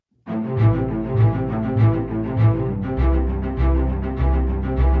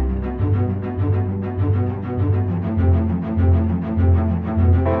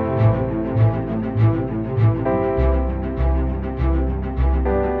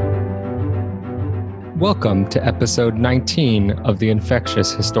Welcome to episode 19 of the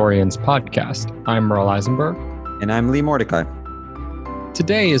Infectious Historians podcast. I'm Merle Eisenberg. And I'm Lee Mordecai.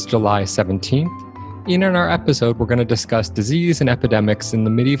 Today is July 17th. In our episode, we're going to discuss disease and epidemics in the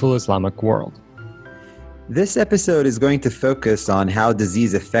medieval Islamic world. This episode is going to focus on how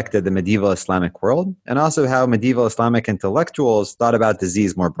disease affected the medieval Islamic world, and also how medieval Islamic intellectuals thought about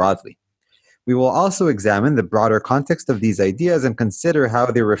disease more broadly. We will also examine the broader context of these ideas and consider how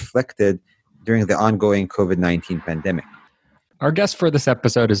they reflected during the ongoing COVID-19 pandemic. Our guest for this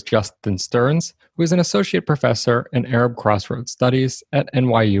episode is Justin Stearns, who is an associate professor in Arab Crossroads Studies at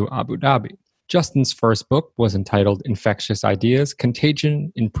NYU Abu Dhabi. Justin's first book was entitled Infectious Ideas,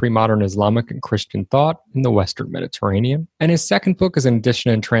 Contagion in Pre-Modern Islamic and Christian Thought in the Western Mediterranean. And his second book is an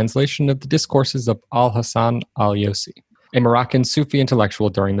edition and translation of the discourses of Al-Hasan al-Yosi, a Moroccan Sufi intellectual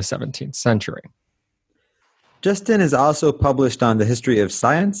during the 17th century. Justin is also published on the history of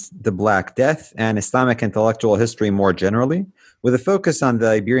science, the Black Death, and Islamic intellectual history more generally, with a focus on the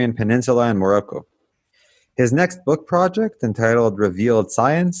Iberian Peninsula and Morocco. His next book project, entitled Revealed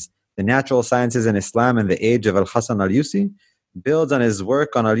Science, The Natural Sciences in Islam in the Age of Al-Hasan al-Yusi, builds on his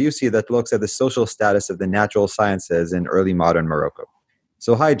work on al-Yusi that looks at the social status of the natural sciences in early modern Morocco.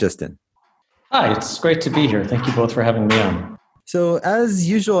 So hi, Justin. Hi, it's great to be here. Thank you both for having me on. So as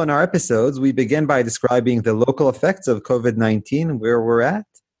usual in our episodes, we begin by describing the local effects of COVID-19 where we're at.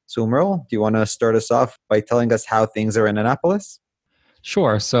 So Merle, do you want to start us off by telling us how things are in Annapolis?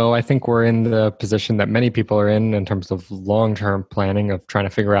 Sure. So I think we're in the position that many people are in terms of long-term planning of trying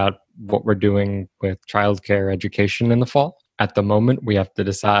to figure out what we're doing with childcare education in the fall. At the moment, we have to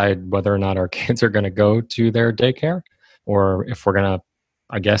decide whether or not our kids are going to go to their daycare or if we're going to,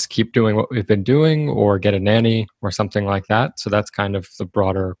 I guess, keep doing what we've been doing or get a nanny or something like that. So that's kind of the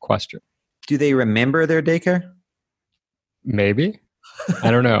broader question. Do they remember their daycare? Maybe.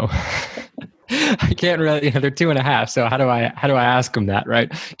 I don't know. I can't really, they're 2.5. So how do I ask them that, right?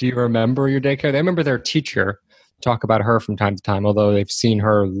 Do you remember your daycare? They remember their teacher, talk about her from time to time, although they've seen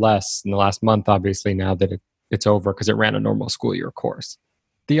her less in the last month, obviously, now that it's over because it ran a normal school year course.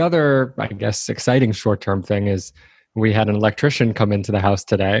 The other, I guess, exciting short-term thing is we had an electrician come into the house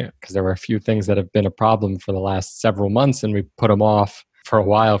today because there were a few things that have been a problem for the last several months, and we put him off for a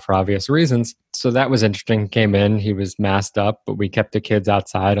while for obvious reasons. So that was interesting. Came in, he was masked up, but we kept the kids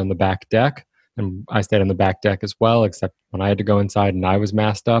outside on the back deck. And I stayed on the back deck as well, except when I had to go inside and I was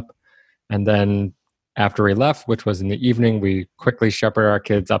masked up. And then after we left, which was in the evening, we quickly shepherded our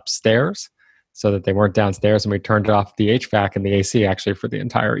kids upstairs so that they weren't downstairs. And we turned off the HVAC and the AC actually for the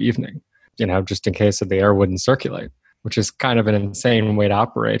entire evening, just in case the air wouldn't circulate, which is kind of an insane way to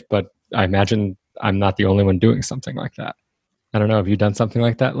operate. But I imagine I'm not the only one doing something like that. I don't know. Have you done something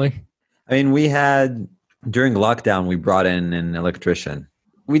like that, Lee? I mean, during lockdown, we brought in an electrician.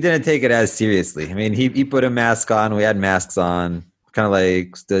 We didn't take it as seriously. I mean, he put a mask on. We had masks on, kind of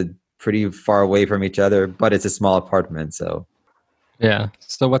like stood pretty far away from each other, but it's a small apartment, so. Yeah.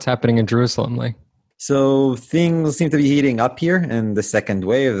 So what's happening in Jerusalem, Lee? So things seem to be heating up here in the second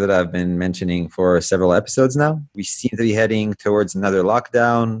wave that I've been mentioning for several episodes now. We seem to be heading towards another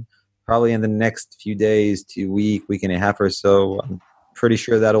lockdown, probably in the next few days to week and a half or so. I'm pretty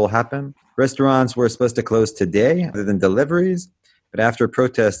sure that will happen. Restaurants were supposed to close today other than deliveries. But after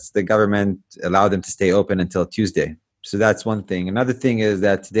protests, the government allowed them to stay open until Tuesday. So that's one thing. Another thing is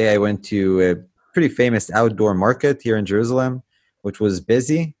that today I went to a pretty famous outdoor market here in Jerusalem, which was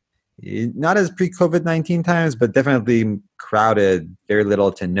busy. Not as pre-COVID-19 times, but definitely crowded, very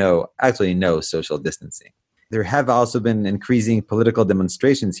little to no social distancing. There have also been increasing political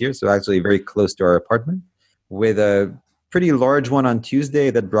demonstrations here, so actually very close to our apartment, with a pretty large one on Tuesday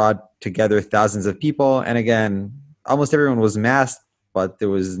that brought together thousands of people. And again, almost everyone was masked, but there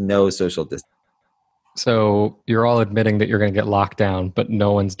was no social distance. So you're all admitting that you're going to get locked down, but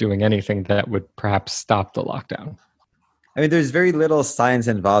no one's doing anything that would perhaps stop the lockdown. I mean, there's very little science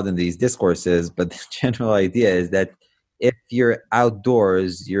involved in these discourses, but the general idea is that if you're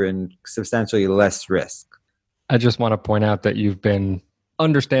outdoors, you're in substantially less risk. I just want to point out that you've been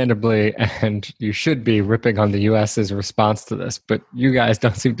understandably, and you should be, ripping on the US's response to this, but you guys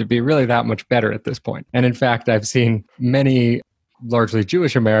don't seem to be really that much better at this point. And in fact, I've seen many largely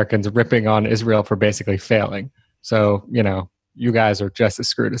Jewish Americans ripping on Israel for basically failing. So, you guys are just as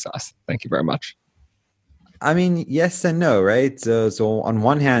screwed as us. Thank you very much. I mean, yes and no, right? So on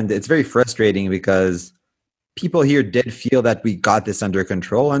one hand, it's very frustrating because people here did feel that we got this under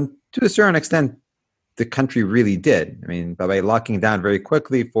control. And to a certain extent, the country really did. I mean, by locking down very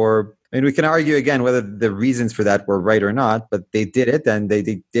quickly we can argue again whether the reasons for that were right or not, but they did it and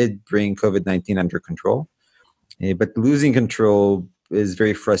they did bring COVID-19 under control. But losing control is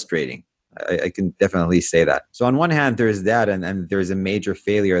very frustrating. I can definitely say that. So on one hand, there's that, and there's a major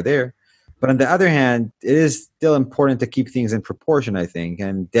failure there. But on the other hand, it is still important to keep things in proportion, I think.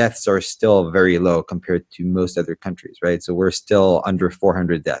 And deaths are still very low compared to most other countries, right? So we're still under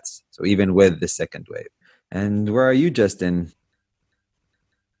 400 deaths. So even with the second wave. And where are you, Justin?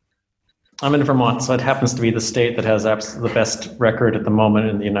 I'm in Vermont, so it happens to be the state that has the best record at the moment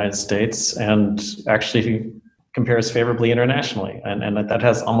in the United States, and actually compares favorably internationally. And that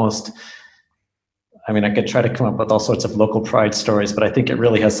has almost, I mean, I could try to come up with all sorts of local pride stories, but I think it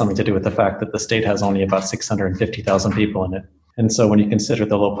really has something to do with the fact that the state has only about 650,000 people in it. And so when you consider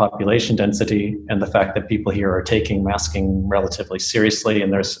the low population density and the fact that people here are taking masking relatively seriously,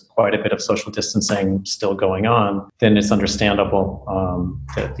 and there's quite a bit of social distancing still going on, then it's understandable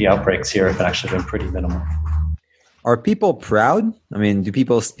that the outbreaks here have actually been pretty minimal. Are people proud? I mean, do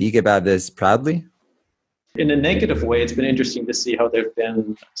people speak about this proudly? In a negative way, it's been interesting to see how there have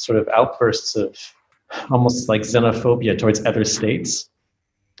been sort of outbursts of almost like xenophobia towards other states.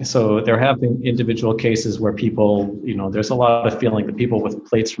 So there have been individual cases where people, there's a lot of feeling that people with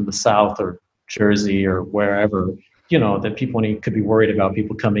plates from the South or Jersey or wherever, that people could be worried about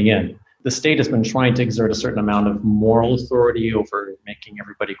people coming in. The state has been trying to exert a certain amount of moral authority over making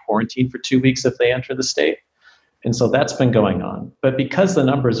everybody quarantine for 2 weeks if they enter the state. And so that's been going on. But because the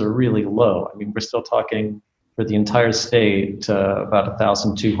numbers are really low, I mean, we're still talking for the entire state about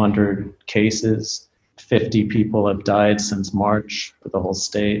 1,200 cases. 50 people have died since March for the whole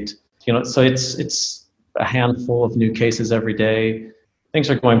state. So it's a handful of new cases every day. Things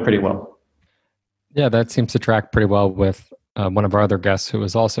are going pretty well. Yeah, that seems to track pretty well with one of our other guests who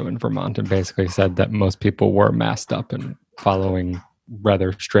was also in Vermont and basically said that most people were masked up and following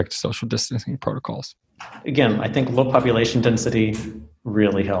rather strict social distancing protocols. Again, I think low population density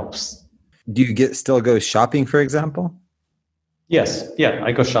really helps. Do you still go shopping, for example? Yes. Yeah,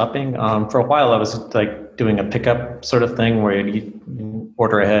 I go shopping. For a while, I was like doing a pickup sort of thing where you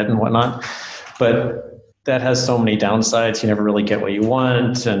order ahead and whatnot. But that has so many downsides. You never really get what you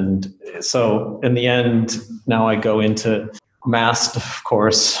want. And so in the end, now I go into masked, of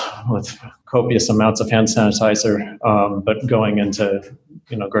course, with copious amounts of hand sanitizer, but going into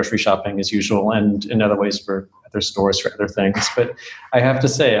grocery shopping as usual, and in other ways for other stores for other things. But I have to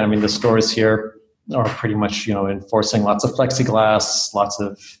say, I mean, the stores here are pretty much, enforcing lots of plexiglass, lots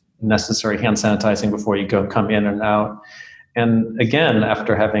of necessary hand sanitizing before you come in and out. And again,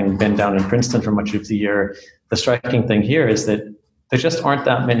 after having been down in Princeton for much of the year, the striking thing here is that there just aren't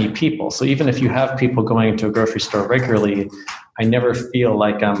that many people. So even if you have people going into a grocery store regularly, I never feel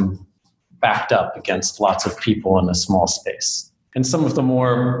like I'm backed up against lots of people in a small space. And some of the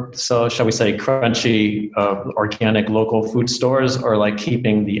more, so shall we say, crunchy, organic local food stores are like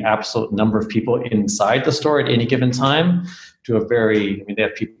keeping the absolute number of people inside the store at any given time to a very, they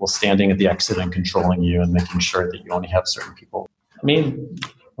have people standing at the exit and controlling you and making sure that you only have certain people. I mean,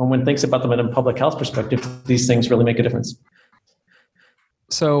 when one thinks about them in a public health perspective, these things really make a difference.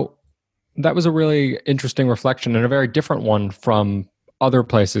 So that was a really interesting reflection and a very different one from other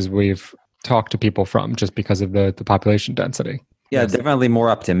places we've talked to people from just because of the population density. Yeah, definitely more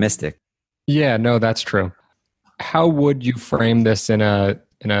optimistic. Yeah, no, that's true. How would you frame this in a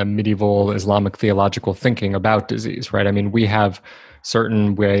medieval Islamic theological thinking about disease, right? I mean, we have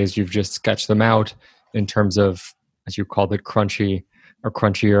certain ways, you've just sketched them out in terms of, as you called it, crunchy or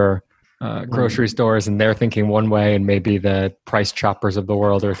crunchier grocery stores, and they're thinking one way, and maybe the price choppers of the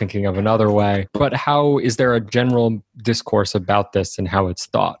world are thinking of another way. But how is there a general discourse about this and how it's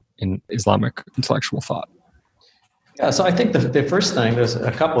thought in Islamic intellectual thought? Yeah, so I think the first thing, there's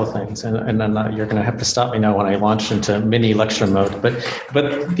a couple of things, and then you're going to have to stop me now when I launch into mini lecture mode. But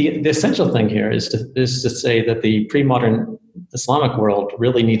the essential thing here is to say that the pre-modern Islamic world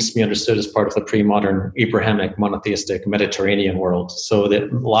really needs to be understood as part of the pre-modern Abrahamic, monotheistic, Mediterranean world. So that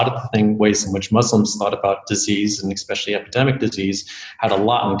a lot of the ways in which Muslims thought about disease, and especially epidemic disease, had a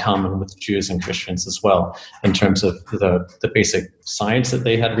lot in common with Jews and Christians as well, in terms of the basic science that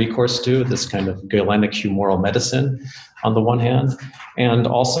they had recourse to, this kind of Galenic humoral medicine on the one hand, and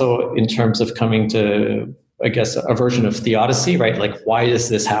also in terms of coming to, I guess, a version of theodicy, right? Like, why is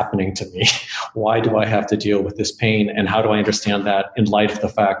this happening to me? Why do I have to deal with this pain? And how do I understand that in light of the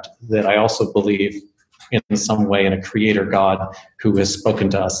fact that I also believe in some way in a creator God who has spoken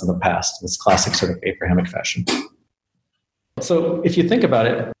to us in the past, in this classic sort of Abrahamic fashion? So if you think about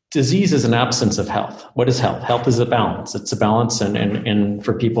it, disease is an absence of health. What is health? Health is a balance. It's a balance, and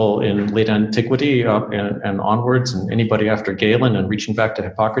for people in late antiquity and onwards, and anybody after Galen and reaching back to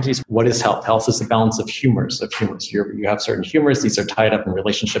Hippocrates, what is health? Health is the balance of humors. You have certain humors. These are tied up in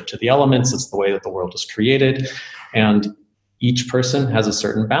relationship to the elements. It's the way that the world is created. And each person has a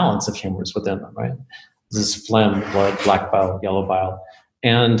certain balance of humors within them, right? This is phlegm, blood, black bile, yellow bile.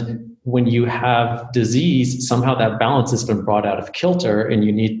 And when you have disease, somehow that balance has been brought out of kilter, and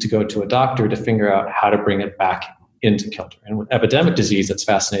you need to go to a doctor to figure out how to bring it back into kilter. And with epidemic disease, it's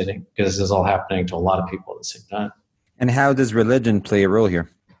fascinating because this is all happening to a lot of people at the same time. And how does religion play a role here?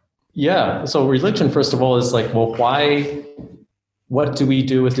 Yeah. So religion, first of all, is like, well, what do we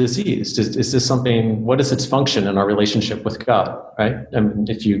do with disease? Is this something, what is its function in our relationship with God, right? I mean,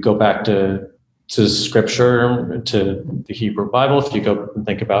 if you go back to scripture, to the Hebrew Bible, if you go and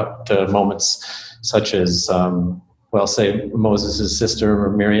think about moments such as, say Moses' sister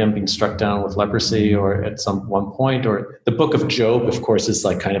Miriam being struck down with leprosy, or at one point, or the book of Job, of course, is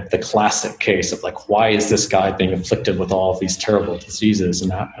like kind of the classic case of like, why is this guy being afflicted with all of these terrible diseases,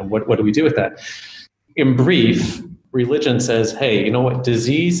 and what do we do with that? In brief, religion says, hey, you know what?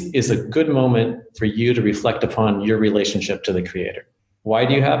 Disease is a good moment for you to reflect upon your relationship to the Creator. Why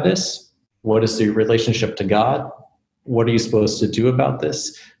do you have this? What is your relationship to God? What are you supposed to do about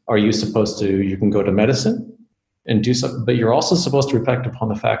this? Are you supposed to, you can go to medicine and do something, but you're also supposed to reflect upon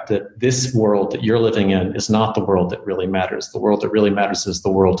the fact that this world that you're living in is not the world that really matters. The world that really matters is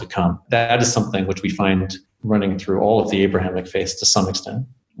the world to come. That is something which we find running through all of the Abrahamic faiths to some extent.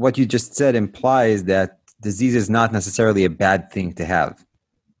 What you just said implies that disease is not necessarily a bad thing to have.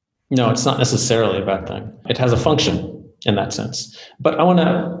 No, it's not necessarily a bad thing. It has a function in that sense. But I want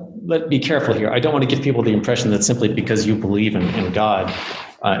to be careful here. I don't want to give people the impression that simply because you believe in God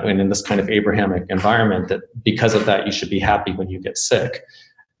and in this kind of Abrahamic environment, that because of that you should be happy when you get sick.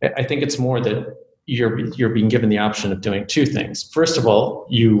 I think it's more that you're being given the option of doing two things. First of all,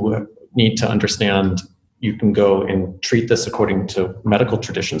 you need to understand you can go and treat this according to medical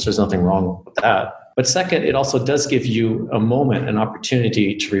traditions. There's nothing wrong with that. But second, it also does give you a moment, an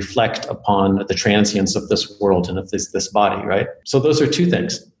opportunity to reflect upon the transience of this world and of this body, right? So those are two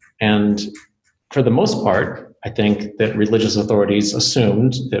things. And for the most part, I think that religious authorities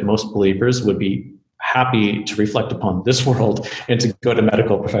assumed that most believers would be happy to reflect upon this world and to go to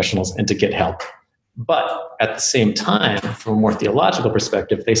medical professionals and to get help. But at the same time, from a more theological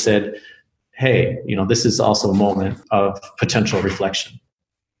perspective, they said, hey, this is also a moment of potential reflection.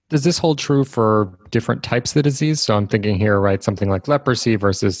 Does this hold true for different types of disease? So I'm thinking here, right, something like leprosy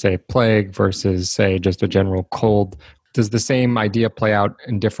versus, say, plague versus, say, just a general cold. Does the same idea play out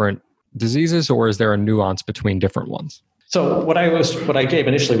in different diseases, or is there a nuance between different ones? So what I gave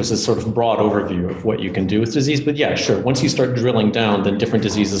initially was this sort of broad overview of what you can do with disease. But yeah, sure. Once you start drilling down, then different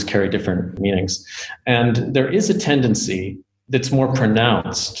diseases carry different meanings. And there is a tendency that's more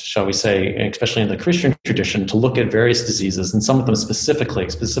pronounced, shall we say, especially in the Christian tradition, to look at various diseases, and some of them specifically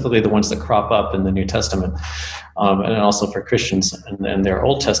the ones that crop up in the New Testament, and also for Christians and their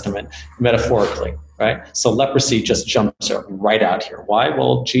Old Testament, metaphorically, right? So leprosy just jumps right out here. Why?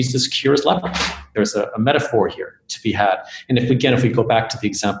 Well, Jesus cures leprosy. There's a metaphor here to be had. And if we go back to the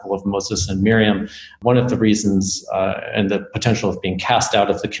example of Moses and Miriam, one of the reasons and the potential of being cast out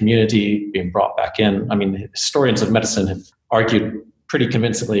of the community, being brought back in, I mean, historians of medicine have argued pretty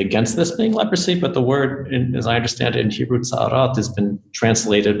convincingly against this being leprosy, but the word, as I understand it in Hebrew, tza'arat, has been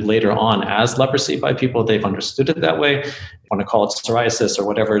translated later on as leprosy by people. They've understood it that way. You want to call it psoriasis or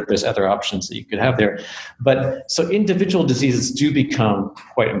whatever, there's other options that you could have there. But so individual diseases do become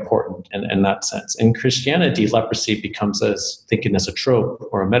quite important in that sense. In Christianity, leprosy becomes thinking as a trope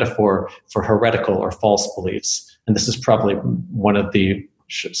or a metaphor for heretical or false beliefs. And this is probably one of the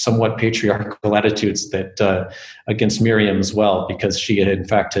somewhat patriarchal attitudes that against Miriam as well, because she in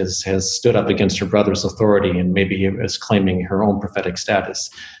fact has stood up against her brother's authority and maybe is claiming her own prophetic status.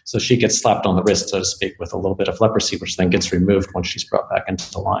 So she gets slapped on the wrist, so to speak, with a little bit of leprosy, which then gets removed when she's brought back into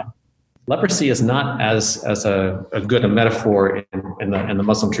the line. Leprosy is not as a good a metaphor in the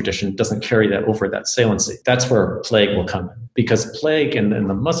Muslim tradition. It doesn't carry that over that saliency. That's where plague will come in, because plague in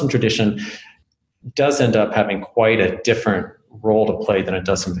the Muslim tradition does end up having quite a different role to play than it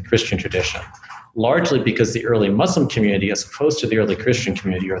does in the Christian tradition, largely because the early Muslim community, as opposed to the early Christian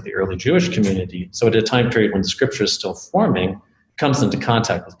community or the early Jewish community, so at a time period when the scripture is still forming, comes into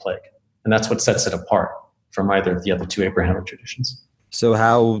contact with plague. And that's what sets it apart from either of the other two Abrahamic traditions. So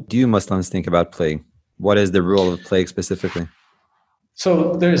how do Muslims think about plague? What is the role of plague specifically?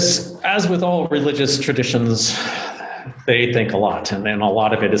 So there's, as with all religious traditions, they think a lot, and then a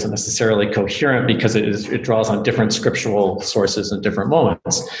lot of it isn't necessarily coherent because it draws on different scriptural sources in different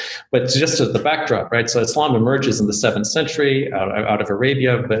moments. But just as the backdrop, right? So Islam emerges in the 7th century out of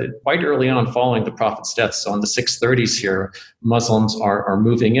Arabia, but quite early on following the Prophet's death. So in the 630s here, Muslims are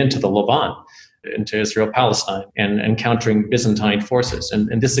moving into the Levant, into Israel, Palestine, and encountering Byzantine forces.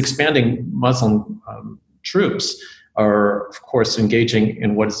 And this expanding Muslim troops are, of course, engaging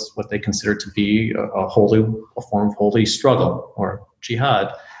in what they consider to be a form of holy struggle or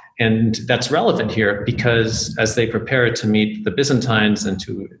jihad. And that's relevant here because as they prepare to meet the Byzantines and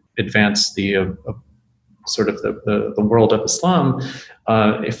to advance the sort of the world of Islam,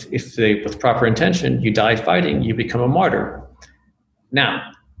 if they, with proper intention, you die fighting, you become a martyr. Now,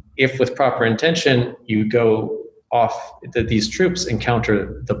 if with proper intention you go off, these troops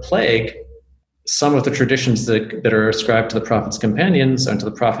encounter the plague, some of the traditions that are ascribed to the Prophet's companions and to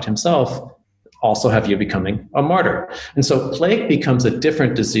the Prophet himself also have you becoming a martyr. And so plague becomes a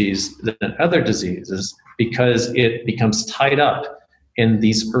different disease than other diseases because it becomes tied up in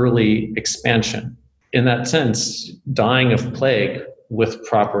these early expansion. In that sense, dying of plague with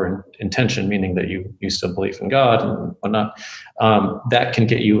proper intention, meaning that you still believe in God and whatnot, that can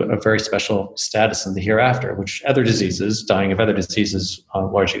get you a very special status in the hereafter, which other diseases, dying of other diseases,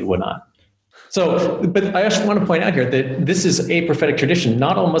 largely would not. So, but I actually want to point out here that this is a prophetic tradition.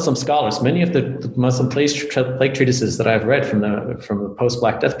 Not all Muslim scholars, many of the Muslim plague treatises that I've read from the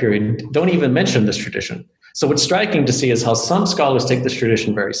post-Black Death period don't even mention this tradition. So what's striking to see is how some scholars take this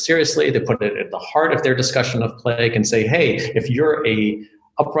tradition very seriously. They put it at the heart of their discussion of plague and say, hey, if you're a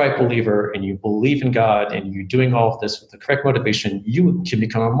upright believer and you believe in God and you're doing all of this with the correct motivation, you can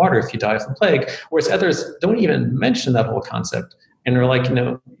become a martyr if you die of the plague. Whereas others don't even mention that whole concept. And they're like,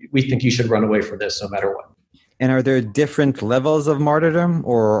 we think you should run away from this no matter what. And are there different levels of martyrdom,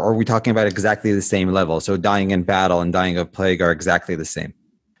 or are we talking about exactly the same level? So dying in battle and dying of plague are exactly the same?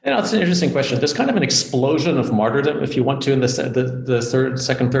 It's an interesting question. There's kind of an explosion of martyrdom, if you want to, in the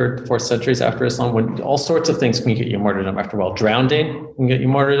second, third, fourth centuries after Islam, when all sorts of things can get you martyrdom after a while. Drowning can get you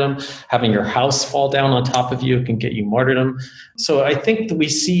martyrdom. Having your house fall down on top of you can get you martyrdom. So I think that we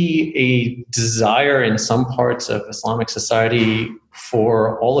see a desire in some parts of Islamic society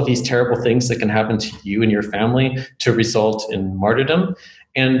for all of these terrible things that can happen to you and your family to result in martyrdom.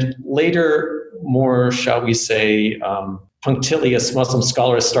 And later, more, shall we say, punctilious Muslim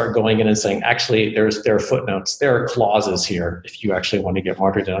scholars start going in and saying, actually, there are footnotes, there are clauses here if you actually want to get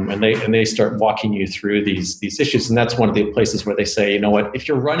martyrdom, and they start walking you through these issues. And that's one of the places where they say, you know what, if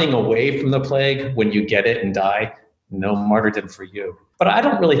you're running away from the plague when you get it and die, no martyrdom for you. But I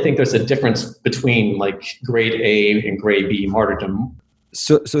don't really think there's a difference between like grade A and grade B martyrdom.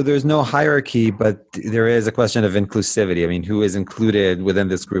 So there's no hierarchy, but there is a question of inclusivity. I mean, who is included within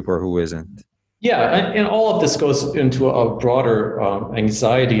this group or who isn't? Yeah, and all of this goes into a broader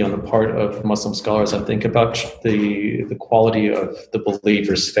anxiety on the part of Muslim scholars, I think, about the quality of the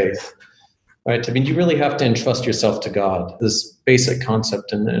believer's faith. Right? I mean, you really have to entrust yourself to God. This basic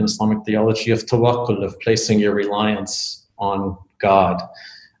concept in Islamic theology of tawakkul, of placing your reliance on God.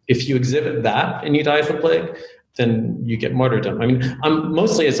 If you exhibit that and you die of the plague, then you get martyrdom. I mean, I'm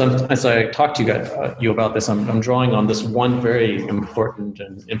mostly as I talk to you about this, I'm drawing on this one very important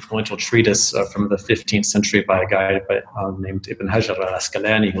and influential treatise from the 15th century by a guy named Ibn Hajar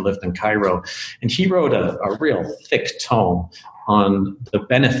al-Asqalani, who lived in Cairo, and he wrote a real thick tome on the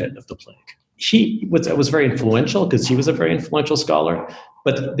benefit of the plague. He was very influential because he was a very influential scholar,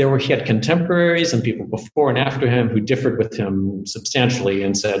 but he had contemporaries and people before and after him who differed with him substantially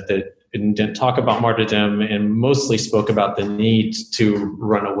and said that and didn't talk about martyrdom and mostly spoke about the need to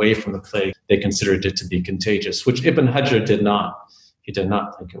run away from the plague. They considered it to be contagious, which Ibn Hajar did not. He did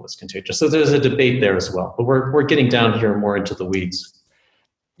not think it was contagious. So there's a debate there as well. But we're getting down here more into the weeds.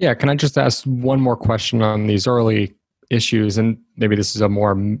 Yeah, can I just ask one more question on these early issues? And maybe this is a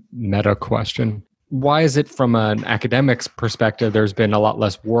more meta question. Why is it from an academic's perspective, there's been a lot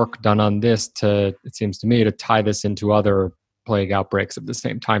less work done on this it seems to me, to tie this into other plague outbreaks of the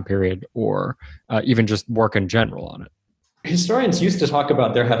same time period, or even just work in general on it? Historians used to talk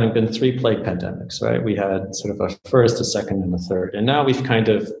about there having been 3 plague pandemics, right? We had sort of a first, a second, and a third. And now we've kind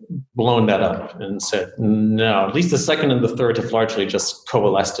of blown that up and said, no, at least the second and the third have largely just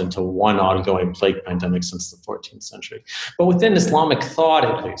coalesced into one ongoing plague pandemic since the 14th century. But within Islamic thought,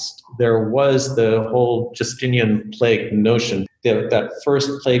 at least, there was the whole Justinian plague notion. That first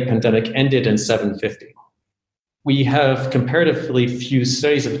plague pandemic ended in 750. We have comparatively few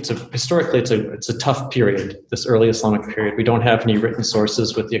studies of it. Historically, it's a tough period, this early Islamic period. We don't have any written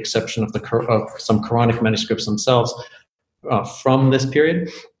sources with the exception of some Quranic manuscripts themselves from this period.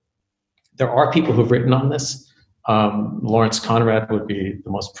 There are people who've written on this. Lawrence Conrad would be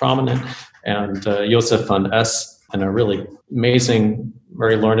the most prominent, and Josef von S. in a really amazing,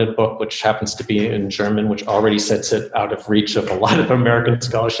 very learned book, which happens to be in German, which already sets it out of reach of a lot of American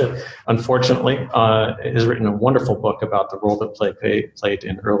scholarship, unfortunately, has written a wonderful book about the role that plague played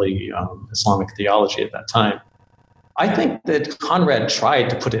in early Islamic theology at that time. I think that Conrad tried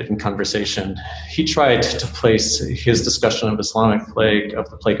to put it in conversation. He tried to place his discussion of Islamic plague, of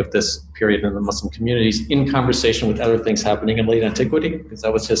the plague of this period in the Muslim communities, in conversation with other things happening in late antiquity, because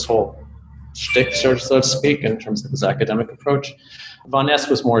that was his whole shtick, so to speak, in terms of his academic approach. Von Ness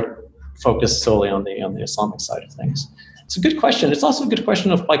was more focused solely on the Islamic side of things. It's a good question. It's also a good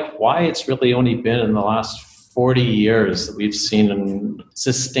question of like why it's really only been in the last 40 years that we've seen a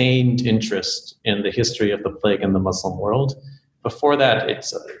sustained interest in the history of the plague in the Muslim world. Before that,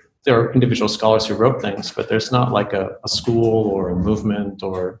 there are individual scholars who wrote things, but there's not like a school or a movement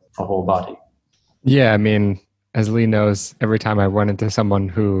or a whole body. Yeah, I mean, as Lee knows, every time I run into someone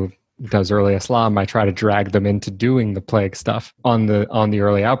who does early Islam, I try to drag them into doing the plague stuff on the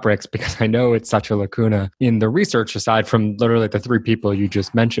early outbreaks, because I know it's such a lacuna in the research, aside from literally the three people you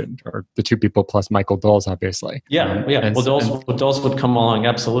just mentioned, or the two people plus Michael Dulles, obviously. Yeah. Dulles would come along,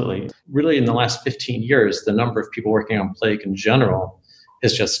 absolutely. Really, in the last 15 years, the number of people working on plague in general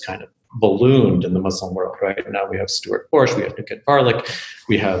has just kind of ballooned in the Muslim world, right? Now we have Stuart Borsch, we have Nuket Varlik,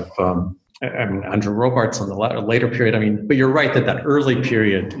 we have Andrew Robarts on the later period. I mean, but you're right that early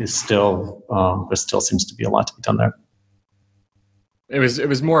period is still, there still seems to be a lot to be done there. It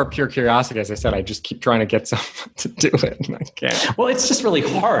was more pure curiosity. As I said, I just keep trying to get someone to do it, and I can't. Well, it's just really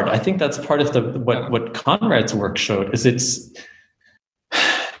hard. I think that's part of what Conrad's work showed, is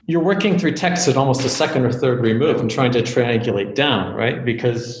you're working through texts at almost a second or third remove and trying to triangulate down, right?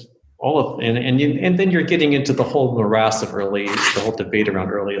 Because and then you're getting into the whole morass of the whole debate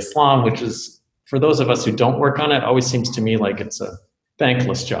around early Islam, which is, for those of us who don't work on it, always seems to me like it's a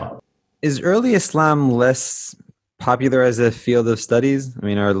thankless job. Is early Islam less popular as a field of studies? I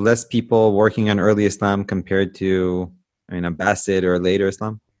mean, are less people working on early Islam compared to, Abbasid or later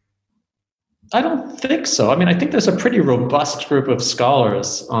Islam? I don't think so. I mean, I think there's a pretty robust group of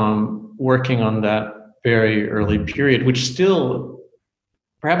scholars working on that very early period, which still,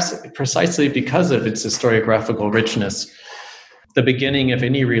 perhaps precisely because of its historiographical richness, the beginning of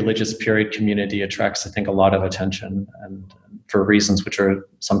any religious period community attracts, I think, a lot of attention, and for reasons which are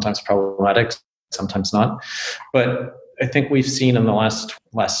sometimes problematic, sometimes not. But I think we've seen in the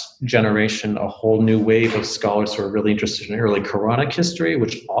last generation a whole new wave of scholars who are really interested in early Quranic history,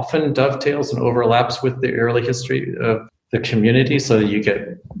 which often dovetails and overlaps with the early history of the community. So you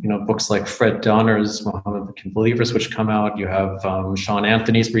get, books like Fred Donner's Muhammad the King Believers, which come out. You have Sean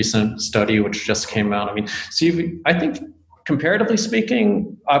Anthony's recent study, which just came out. I mean, so I think, comparatively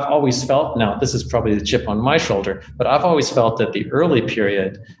speaking, I've always felt, now this is probably the chip on my shoulder, but I've always felt that the early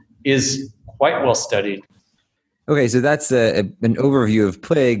period is quite well studied. Okay, so that's an overview of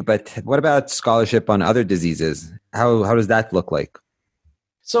plague, but what about scholarship on other diseases? How does that look like?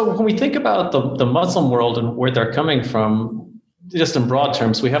 So when we think about the Muslim world and where they're coming from, just in broad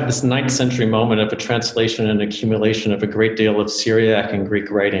terms, we have this 9th century moment of a translation and accumulation of a great deal of Syriac and Greek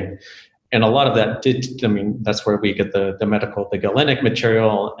writing. And a lot of that that's where we get the Galenic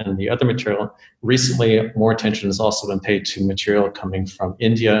material and the other material. Recently, more attention has also been paid to material coming from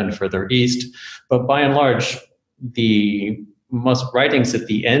India and further east. But by and large, the writings at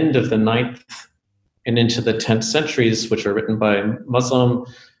the end of the 9th and into the 10th centuries, which are written by Muslim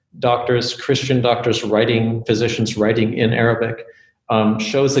doctors, Christian doctors physicians writing in Arabic,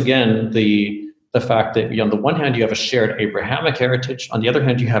 shows again the fact that on the one hand you have a shared Abrahamic heritage, on the other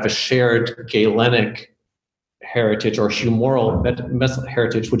hand you have a shared Galenic heritage or humoral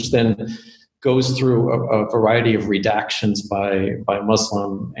heritage, which then goes through a variety of redactions by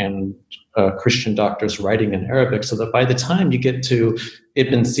Muslim and Christian doctors writing in Arabic, so that by the time you get to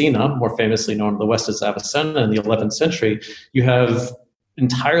Ibn Sina, more famously known in the West as Avicenna in the 11th century, you have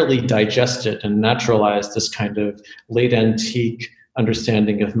entirely digested and naturalized this kind of late antique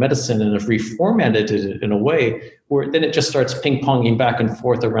understanding of medicine and have reformatted it in a way where then it just starts ping-ponging back and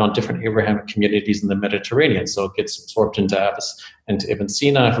forth around different Abrahamic communities in the Mediterranean. So it gets absorbed into Ibn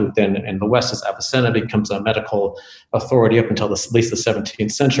Sina, who then in the West as Avicenna becomes a medical authority up until at least the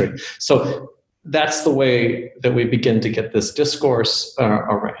 17th century. So that's the way that we begin to get this discourse,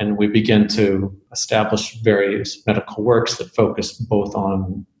 and we begin to establish various medical works that focus both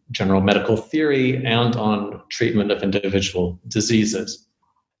on general medical theory and on treatment of individual diseases.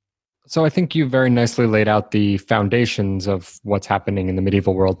 So I think you very nicely laid out the foundations of what's happening in the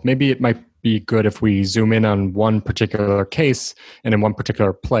medieval world. Maybe it might be good if we zoom in on one particular case and in one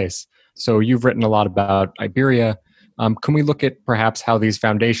particular place. So you've written a lot about Iberia. Can we look at perhaps how these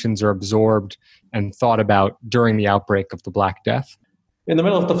foundations are absorbed and thought about during the outbreak of the Black Death? In the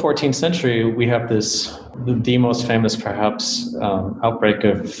middle of the 14th century, we have the most famous, perhaps, outbreak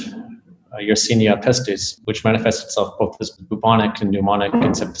of Yersinia pestis, which manifests itself both as bubonic and pneumonic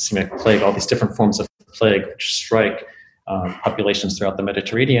and septicemic plague, all these different forms of plague, which strike populations throughout the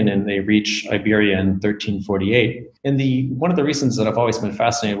Mediterranean, and they reach Iberia in 1348. And one of the reasons that I've always been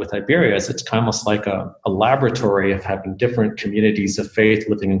fascinated with Iberia is it's almost like a laboratory of having different communities of faith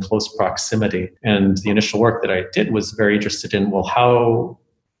living in close proximity. And the initial work that I did was very interested in, well, how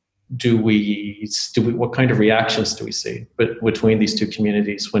what kind of reactions do we see between these two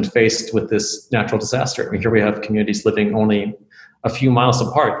communities when faced with this natural disaster? I mean, here we have communities living only a few miles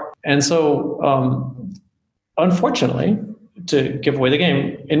apart. And so, unfortunately, to give away the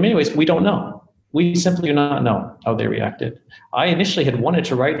game, in many ways, we don't know. We simply do not know how they reacted. I initially had wanted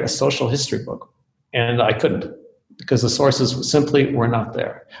to write a social history book, and I couldn't because the sources simply were not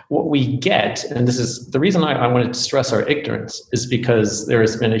there. What we get, and this is the reason I wanted to stress our ignorance, is because there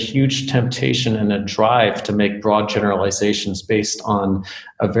has been a huge temptation and a drive to make broad generalizations based on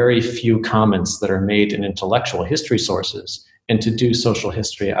a very few comments that are made in intellectual history sources and to do social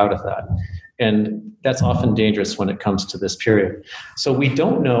history out of that. And that's often dangerous when it comes to this period. So we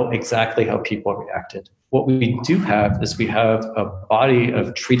don't know exactly how people reacted. What we do have is we have a body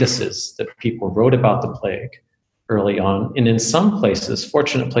of treatises that people wrote about the plague early on. And in some places,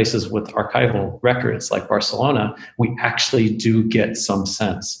 fortunate places with archival records like Barcelona, we actually do get some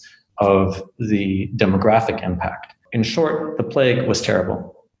sense of the demographic impact. In short, the plague was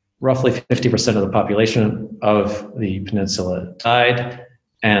terrible. Roughly 50% of the population of the peninsula died,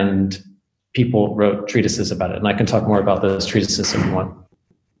 and people wrote treatises about it. And I can talk more about those treatises if you want.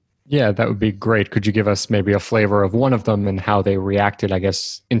 Yeah, that would be great. Could you give us maybe a flavor of one of them and how they reacted, I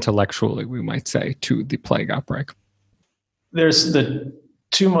guess, intellectually, we might say, to the plague outbreak? There's the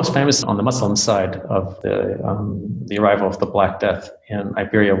two most famous on the Muslim side of the arrival of the Black Death in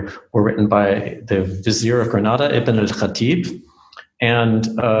Iberia were written by the Vizier of Granada, Ibn al-Khatib, and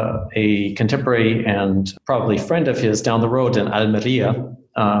a contemporary and probably friend of his down the road in Almeria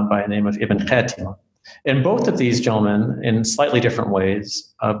by the name of Ibn Khatima. And both of these gentlemen, in slightly different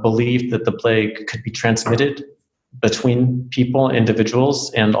ways, believed that the plague could be transmitted between people,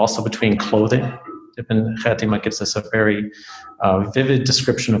 individuals, and also between clothing. Ibn Khatima gives us a very vivid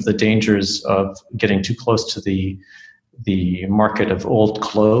description of the dangers of getting too close to the market of old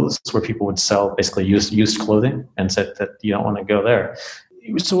clothes, where people would sell basically used clothing, and said that you don't want to go there.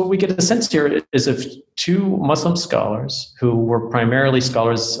 So what we get a sense here is of two Muslim scholars who were primarily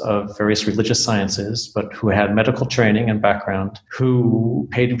scholars of various religious sciences, but who had medical training and background, who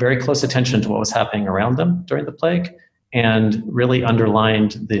paid very close attention to what was happening around them during the plague, and really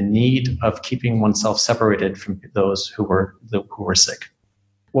underlined the need of keeping oneself separated from those who were sick.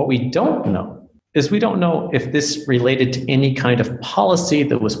 What we don't know is we don't know if this related to any kind of policy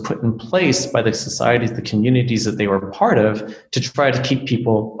that was put in place by the societies, the communities that they were part of, to try to keep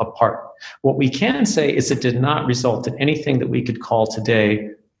people apart. What we can say is it did not result in anything that we could call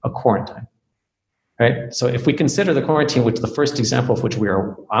today a quarantine. Right? So if we consider the quarantine, which the first example of which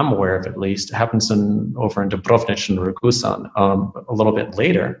I'm aware of at least, happens over in Dubrovnik and Ragusan a little bit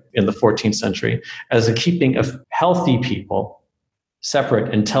later in the 14th century, as a keeping of healthy people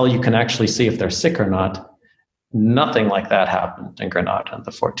separate until you can actually see if they're sick or not. Nothing like that happened in Granada in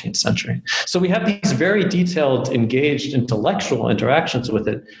the 14th century. So we have these very detailed, engaged intellectual interactions with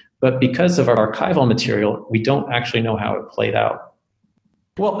it, but because of our archival material, we don't actually know how it played out.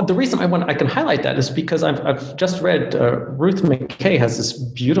 Well, the reason I can highlight that is because I've just read Ruth McKay has this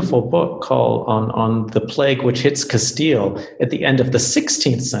beautiful book called on the plague which hits Castile at the end of the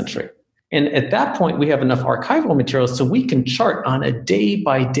 16th century. And at that point, we have enough archival material so we can chart on a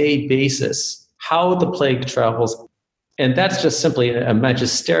day-by-day basis how the plague travels. And that's just simply a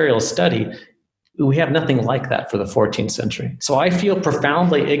magisterial study. We have nothing like that for the 14th century. So I feel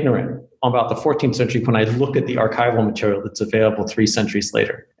profoundly ignorant about the 14th century when I look at the archival material that's available 3 centuries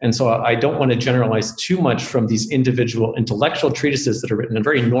later. And so I don't want to generalize too much from these individual intellectual treatises that are written in a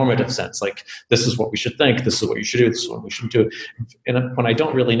very normative sense, like this is what we should think, this is what you should do, this is what we should do, and when I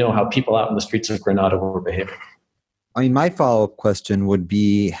don't really know how people out in the streets of Granada were behaving. I mean, my follow-up question would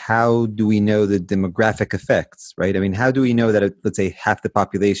be, how do we know the demographic effects, right? I mean, how do we know that, let's say, half the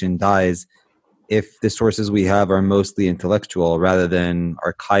population dies if the sources we have are mostly intellectual rather than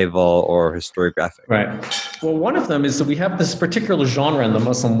archival or historiographic? Right. Well, one of them is that we have this particular genre in the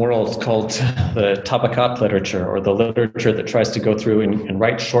Muslim world called the tabaqat literature, or the literature that tries to go through and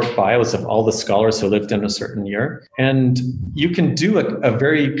write short bios of all the scholars who lived in a certain year. And you can do a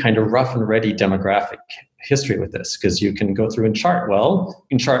very kind of rough and ready demographic history with this, because you can go through and chart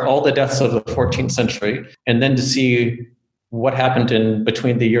all the deaths of the 14th century, and then to see what happened in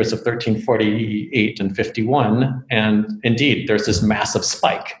between the years of 1348 and 51. And indeed, there's this massive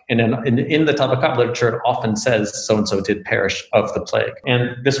spike. And in the Tabaqat literature, it often says so-and-so did perish of the plague.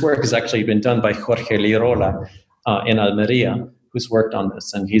 And this work has actually been done by Jorge Lirola in Almeria, who's worked on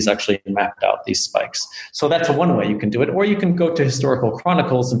this, and he's actually mapped out these spikes. So that's one way you can do it. Or you can go to historical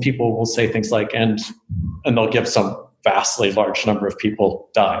chronicles, and people will say things like, and they'll give some vastly large number of people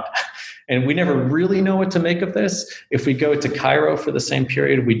died. And we never really know what to make of this. If we go to Cairo for the same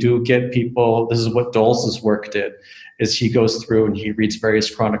period, we do get people, this is what Doles' work did, is he goes through and he reads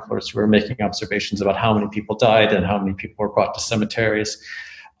various chroniclers who are making observations about how many people died and how many people were brought to cemeteries.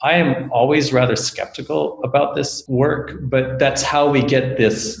 I am always rather skeptical about this work, but that's how we get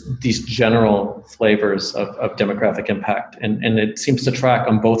these general flavors of demographic impact. And it seems to track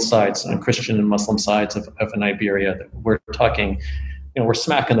on both sides, on Christian and Muslim sides of an Iberia. That we're talking, we're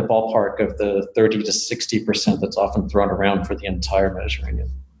smack in the ballpark of the 30 to 60% that's often thrown around for the entire Mediterranean.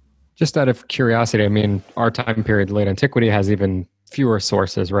 Just out of curiosity, I mean, our time period, late antiquity, has even fewer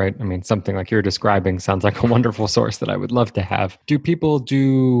sources, right? I mean, something like you're describing sounds like a wonderful source that I would love to have. Do people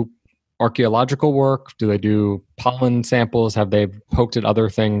do archaeological work? Do they do pollen samples? Have they poked at other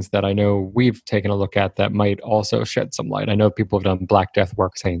things that I know we've taken a look at that might also shed some light? I know people have done Black Death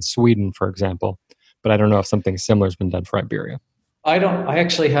work, say in Sweden, for example, but I don't know if something similar has been done for Iberia. I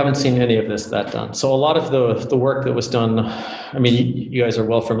actually haven't seen any of that done. So a lot of the work that was done, I mean, you guys are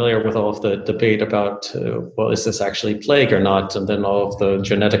well familiar with all of the debate about, well, is this actually plague or not? And then all of the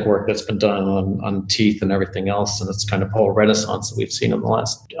genetic work that's been done on teeth and everything else. And it's kind of whole renaissance that we've seen in the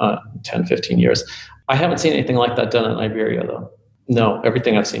last 10, 15 years. I haven't seen anything like that done in Iberia, though. No,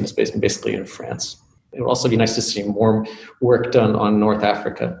 everything I've seen is basically in France. It would also be nice to see more work done on North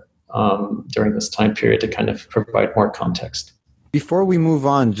Africa during this time period to kind of provide more context. Before we move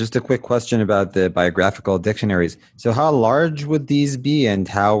on, just a quick question about the biographical dictionaries. So how large would these be and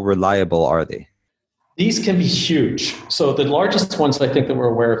how reliable are they? These can be huge. So the largest ones I think that we're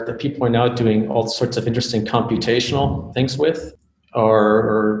aware of that people are now doing all sorts of interesting computational things with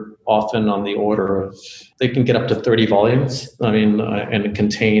are often on the order of, they can get up to 30 volumes, and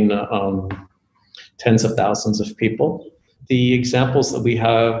contain tens of thousands of people. The examples that we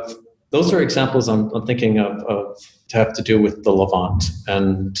have, those are examples I'm thinking of to have to do with the Levant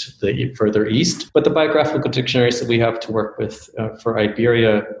and the further east. But the biographical dictionaries that we have to work with for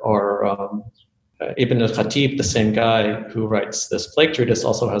Iberia are Ibn al-Khatib, the same guy who writes this plague treatise,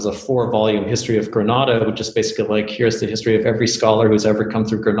 also has a 4-volume history of Granada, which is basically like, here's the history of every scholar who's ever come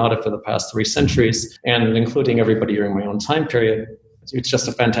through Granada for the past 3 centuries, and including everybody during my own time period. It's just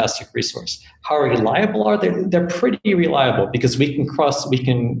a fantastic resource. How reliable are they? They're pretty reliable because we can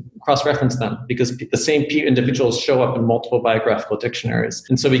cross-reference them because the same individuals show up in multiple biographical dictionaries.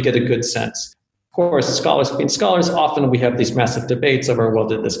 And so we get a good sense. Of course, scholars being scholars, often we have these massive debates over, well,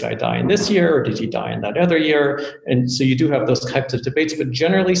 did this guy die in this year or did he die in that other year? And so you do have those types of debates, but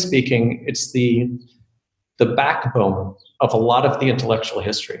generally speaking, it's the backbone of a lot of the intellectual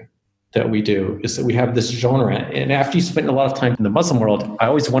history that we do, is that we have this genre. And after you spend a lot of time in the Muslim world, I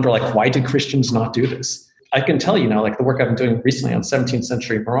always wonder, like, why did Christians not do this? I can tell you now, like the work I've been doing recently on 17th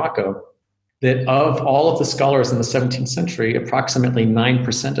century Morocco, that of all of the scholars in the 17th century, approximately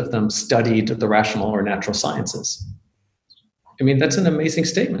 9% of them studied the rational or natural sciences. I mean, that's an amazing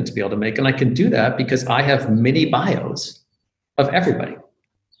statement to be able to make. And I can do that because I have mini bios of everybody.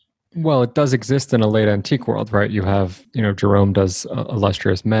 Well, it does exist in a late antique world, right? You have, Jerome does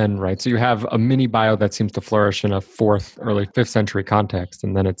Illustrious Men, right? So you have a mini bio that seems to flourish in a 4th, early 5th century context,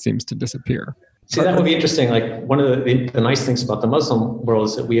 and then it seems to disappear. See, that would be interesting. Like, one of the nice things about the Muslim world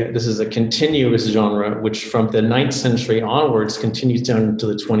is that this is a continuous genre, which from the 9th century onwards continues down into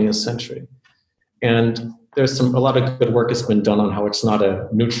the 20th century. And there's a lot of good work has been done on how it's not a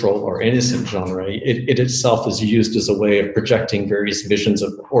neutral or innocent genre. It itself is used as a way of projecting various visions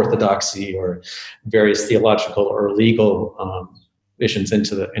of orthodoxy or various theological or legal visions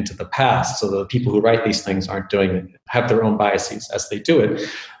into the past. So the people who write these things have their own biases as they do it.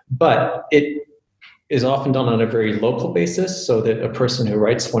 But it is often done on a very local basis, so that a person who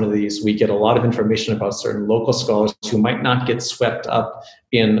writes one of these, we get a lot of information about certain local scholars who might not get swept up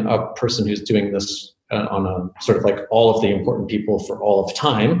in a person who's doing this on a sort of like all of the important people for all of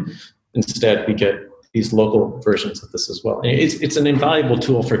time. Instead, we get these local versions of this as well. And it's an invaluable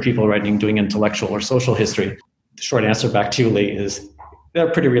tool for people doing intellectual or social history. The short answer back to you, Lee, is they're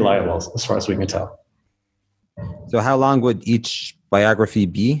pretty reliable as far as we can tell. So how long would each biography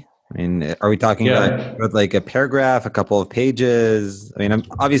be? I mean, are we talking about like a paragraph, a couple of pages? I mean,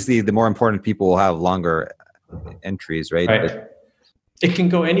 obviously the more important people will have longer entries, right? Right. It can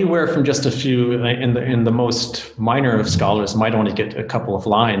go anywhere from just a few, in the most minor of scholars might only get a couple of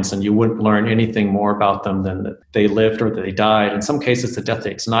lines, and you wouldn't learn anything more about them than that they lived or that they died. In some cases, the death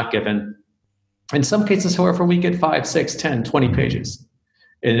date's not given. In some cases, however, we get 5, 6, 10, 20 pages.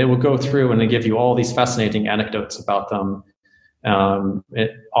 And it will go through and they give you all these fascinating anecdotes about them.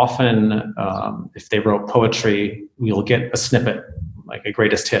 Often, if they wrote poetry, we'll get a snippet, like a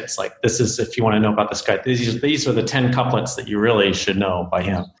greatest hits. Like, this is, if you want to know about this guy, these are the 10 couplets that you really should know by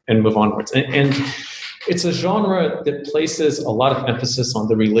him, and move onwards. And it's a genre that places a lot of emphasis on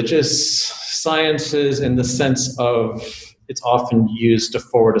the religious sciences in the sense of it's often used to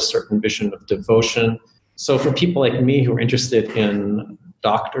forward a certain vision of devotion. So for people like me who are interested in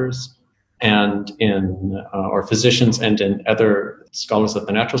doctors and in or physicians and in other scholars of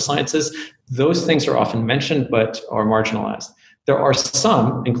the natural sciences, those things are often mentioned but are marginalized. There are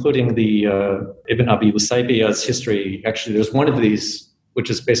some, including the Ibn Abi Usaybiya's history. Actually, there's one of these which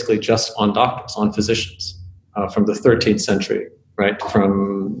is basically just on doctors, on physicians, from the 13th century, right,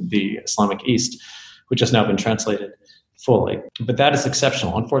 from the Islamic East, which has now been translated fully. But that is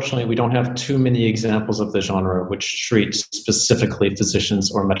exceptional. Unfortunately, we don't have too many examples of the genre which treat specifically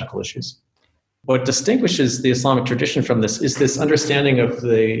physicians or medical issues. What distinguishes the Islamic tradition from this is this understanding of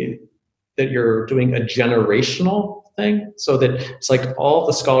that you're doing a generational thing, so that it's like all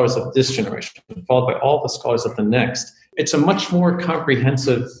the scholars of this generation, followed by all the scholars of the next. It's a much more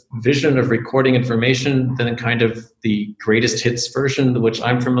comprehensive vision of recording information than kind of the greatest hits version, which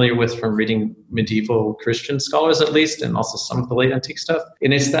I'm familiar with from reading medieval Christian scholars, at least, and also some of the late antique stuff.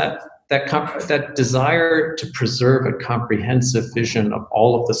 And it's that desire to preserve a comprehensive vision of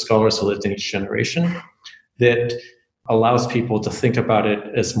all of the scholars who lived in each generation that allows people to think about it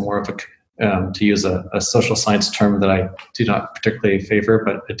as more of to use a social science term that I do not particularly favor,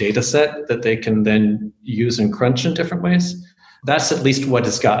 but a data set that they can then use and crunch in different ways. That's at least what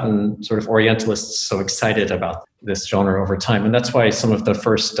has gotten sort of Orientalists so excited about this genre over time. And that's why some of the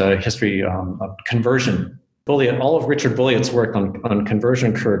first history of conversion, all of Richard Bulliet's work on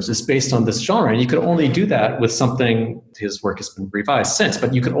conversion curves is based on this genre. And you could only do that with something, his work has been revised since,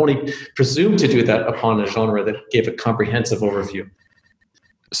 but you could only presume to do that upon a genre that gave a comprehensive overview.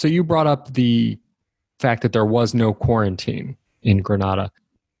 So you brought up the fact that there was no quarantine in Granada.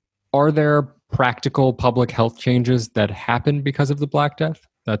 Are there practical public health changes that happened because of the Black Death?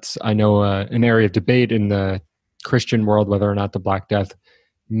 That's, I know, an area of debate in the Christian world, whether or not the Black Death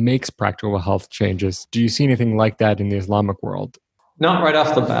makes practical health changes. Do you see anything like that in the Islamic world? Not right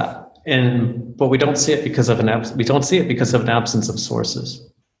off the bat, but we don't see it because of an absence of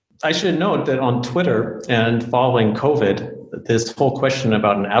sources. I should note that on Twitter and following COVID, this whole question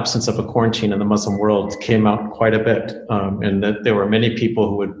about an absence of a quarantine in the Muslim world came out quite a bit, and that there were many people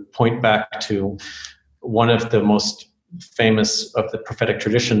who would point back to one of the most famous of the prophetic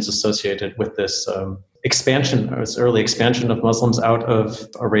traditions associated with this expansion, or this early expansion of Muslims out of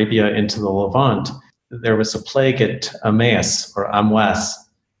Arabia into the Levant. There was a plague at Emmaus or Amwas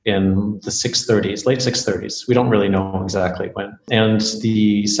in the late 630s. We don't really know exactly when. And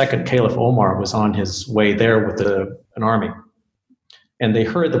the second Caliph Omar was on his way there with an army. And they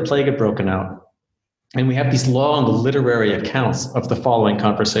heard the plague had broken out. And we have these long literary accounts of the following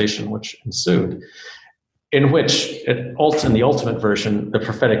conversation, which ensued, in which, in the ultimate version, the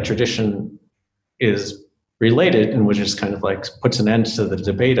prophetic tradition is related, and which is kind of like puts an end to the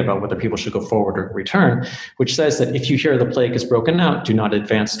debate about whether people should go forward or return, which says that if you hear the plague is broken out, do not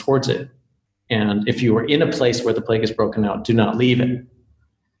advance towards it. And if you are in a place where the plague is broken out, do not leave it.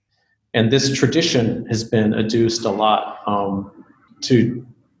 And this tradition has been adduced a lot to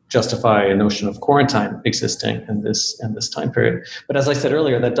justify a notion of quarantine existing in this time period. But as I said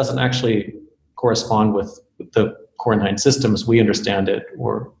earlier, that doesn't actually correspond with the quarantine systems we understand it,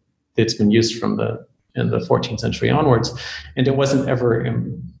 or it's been used in the 14th century onwards, and it wasn't ever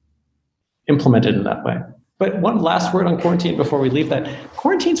implemented in that way. But one last word on quarantine before we leave that.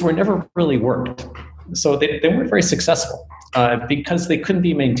 Quarantines were never really worked. So they weren't very successful because they couldn't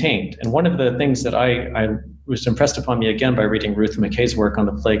be maintained. And one of the things that I was impressed upon me again by reading Ruth McKay's work on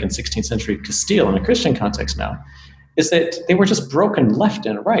the plague in 16th century Castile in a Christian context now, is that they were just broken left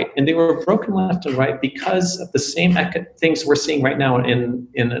and right. And they were broken left and right because of the same things we're seeing right now in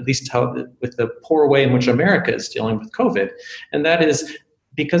at least with the poor way in which America is dealing with COVID. And that is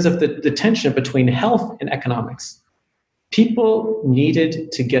because of the tension between health and economics. People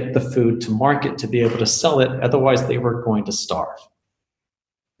needed to get the food to market to be able to sell it. Otherwise, they were going to starve.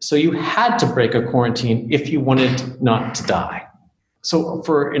 So you had to break a quarantine if you wanted not to die. So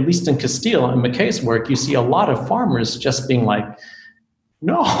at least in Castile and McKay's work, you see a lot of farmers just being like,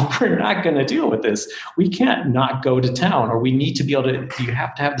 no, we're not going to deal with this. We can't not go to town, or we need to be able to, you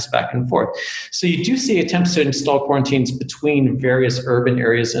have to have this back and forth. So you do see attempts to install quarantines between various urban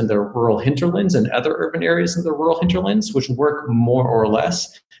areas and the rural hinterlands and other urban areas in the rural hinterlands, which work more or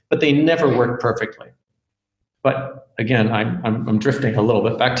less, but they never work perfectly. But again, I'm drifting a little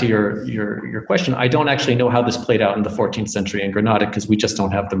bit back to your question. I don't actually know how this played out in the 14th century in Granada, because we just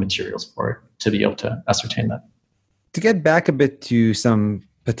don't have the materials for it to be able to ascertain that. To get back a bit to some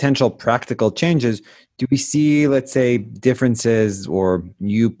potential practical changes, do we see, let's say, differences or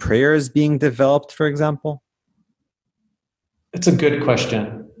new prayers being developed, for example? It's a good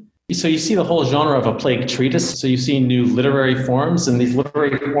question. So you see the whole genre of a plague treatise. So you see new literary forms, and these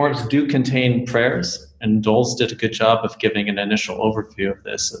literary forms do contain prayers. And Doles did a good job of giving an initial overview of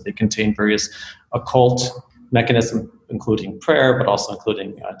this. They contain various occult mechanisms, including prayer, but also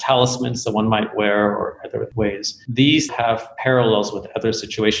including talismans that one might wear or other ways. These have parallels with other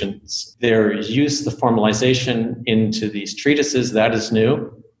situations. Their use, the formalization into these treatises, that is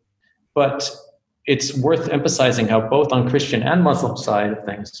new. But it's worth emphasizing how both on Christian and Muslim side of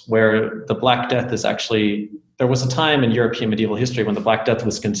things, where the Black Death is actually, there was a time in European medieval history when the Black Death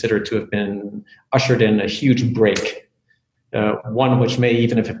was considered to have been ushered in a huge break. One which may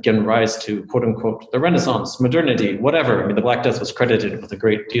even have given rise to, quote unquote, the Renaissance, modernity, whatever. I mean, the Black Death was credited with a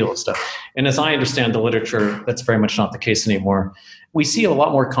great deal of stuff. And as I understand the literature, that's very much not the case anymore. We see a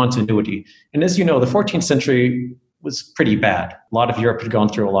lot more continuity. And as you know, the 14th century was pretty bad. A lot of Europe had gone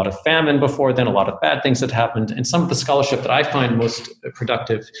through a lot of famine before then, a lot of bad things had happened. And some of the scholarship that I find most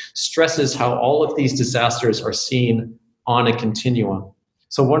productive stresses how all of these disasters are seen on a continuum.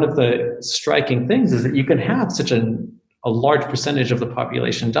 So one of the striking things is that you can have such a large percentage of the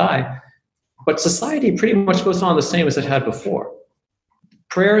population die, but society pretty much goes on the same as it had before.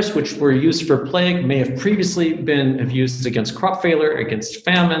 Prayers which were used for plague may have previously been used against crop failure, against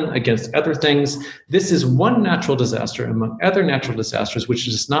famine, against other things. This is one natural disaster among other natural disasters which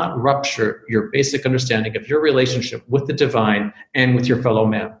does not rupture your basic understanding of your relationship with the divine and with your fellow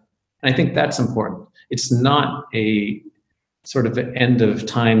man. And I think that's important. It's not a sort of an end of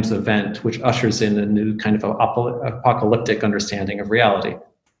times event which ushers in a new kind of apocalyptic understanding of reality,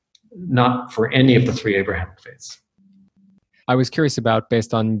 not for any of the three Abrahamic faiths. I was curious about,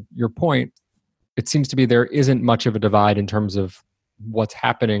 based on your point, it seems to be there isn't much of a divide in terms of what's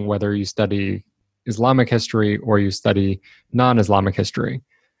happening, whether you study Islamic history or you study non-Islamic history.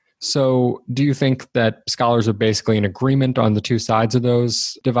 So do you think that scholars are basically in agreement on the two sides of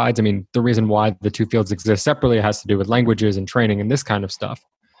those divides? I mean, the reason why the two fields exist separately has to do with languages and training and this kind of stuff.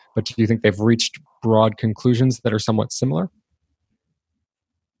 But do you think they've reached broad conclusions that are somewhat similar?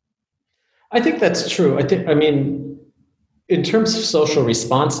 I think that's true. I mean, in terms of social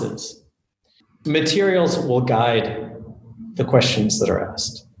responses, materials will guide the questions that are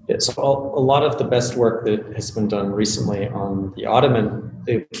asked. So a lot of the best work that has been done recently on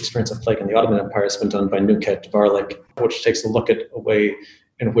the experience of plague in the Ottoman Empire has been done by Nuket Varlik, which takes a look at a way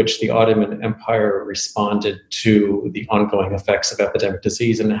in which the Ottoman Empire responded to the ongoing effects of epidemic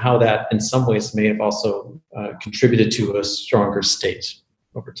disease and how that in some ways may have also contributed to a stronger state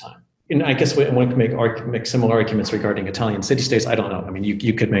over time. And I guess one can make similar arguments regarding Italian city-states. I don't know. I mean,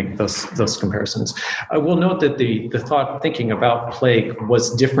 you could make those comparisons. I will note that the thinking about plague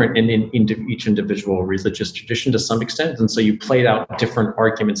was different in each individual religious tradition to some extent, and so you played out different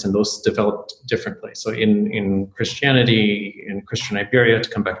arguments, and those developed differently. So in Christianity, in Christian Iberia, to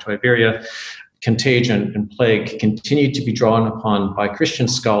come back to Iberia, contagion and plague continued to be drawn upon by Christian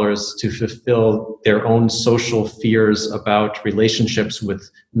scholars to fulfill their own social fears about relationships with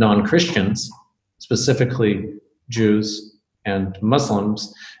non-Christians, specifically Jews and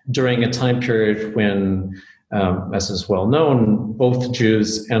Muslims, during a time period when, as is well known, both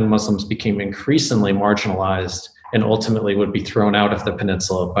Jews and Muslims became increasingly marginalized and ultimately would be thrown out of the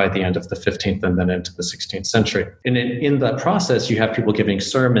peninsula by the end of the 15th and then into the 16th century. And in that process, you have people giving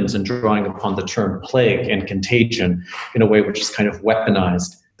sermons and drawing upon the term plague and contagion in a way which is kind of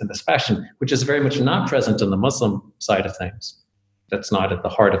weaponized in this fashion, which is very much not present in the Muslim side of things. That's not at the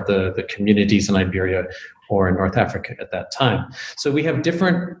heart of the communities in Iberia or in North Africa at that time. So we have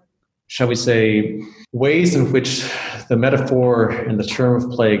different, shall we say, ways in which the metaphor and the term of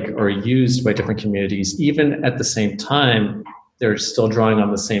plague are used by different communities. Even at the same time, they're still drawing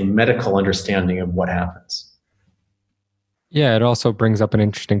on the same medical understanding of what happens. Yeah, it also brings up an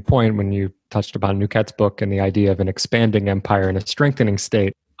interesting point when you touched upon Nuket's book and the idea of an expanding empire and a strengthening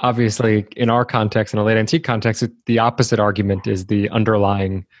state. Obviously, in our context, in a late antique context, the opposite argument is the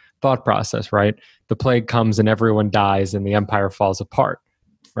underlying thought process, right? The plague comes and everyone dies and the empire falls apart.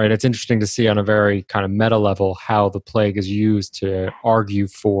 right? It's interesting to see on a very kind of meta level how the plague is used to argue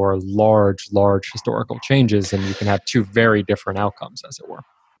for large historical changes, and you can have two very different outcomes, as it were.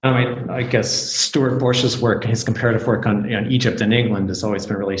 I mean, I guess Stuart Borch's work, his comparative work on Egypt and England has always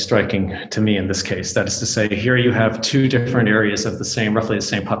been really striking to me in this case. That is to say, here you have two different areas of roughly the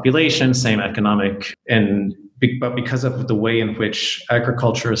same population, same economic, but because of the way in which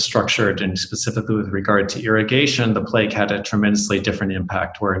agriculture is structured, and specifically with regard to irrigation, the plague had a tremendously different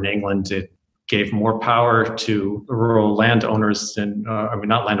impact, where in England it gave more power to rural landowners and,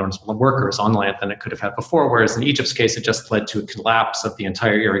 not landowners, but workers on land than it could have had before. Whereas in Egypt's case, it just led to a collapse of the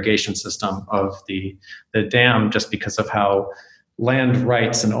entire irrigation system of the dam, just because of how land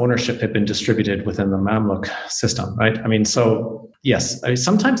rights and ownership had been distributed within the Mamluk system, right? I mean, so yes,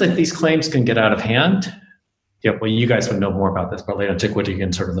 sometimes these claims can get out of hand. Yeah, well, you guys would know more about this, probably antiquity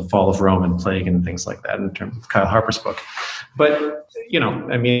and sort of the fall of Rome and plague and things like that in terms of Kyle Harper's book. But,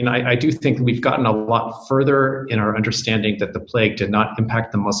 I do think we've gotten a lot further in our understanding that the plague did not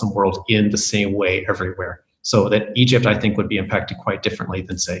impact the Muslim world in the same way everywhere. So that Egypt, I think, would be impacted quite differently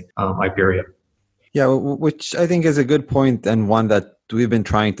than, say, Iberia. Yeah, which I think is a good point, and one that we've been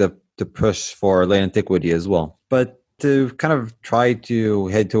trying to push for late antiquity as well. But to kind of try to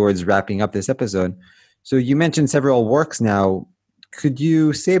head towards wrapping up this episode, so you mentioned several works now. Could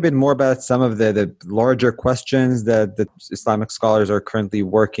you say a bit more about some of the larger questions that the Islamic scholars are currently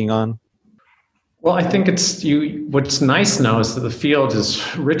working on? Well, I think what's nice now is that the field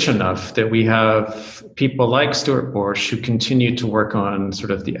is rich enough that we have people like Stuart Borch who continue to work on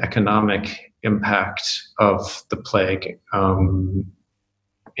sort of the economic impact of the plague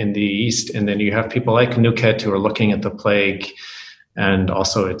in the East. And then you have people like Nuket who are looking at the plague and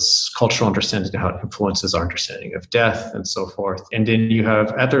also its cultural understanding of how it influences our understanding of death and so forth. And then you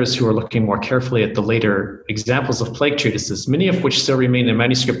have others who are looking more carefully at the later examples of plague treatises, many of which still remain in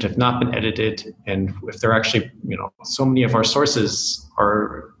manuscript, have not been edited. And if they're actually, so many of our sources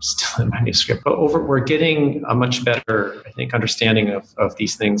are still in manuscript. But we're getting a much better, I think, understanding of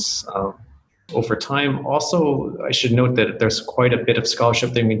these things over time. Also, I should note that there's quite a bit of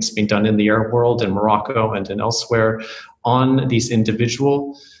scholarship that's being done in the Arab world, in Morocco and in elsewhere, on these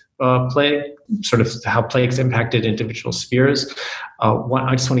individual plague, sort of how plagues impacted individual spheres.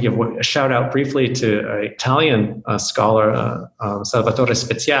 I just want to give a shout out briefly to an Italian scholar, Salvatore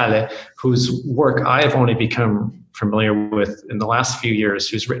Speziale, whose work I've only become familiar with in the last few years,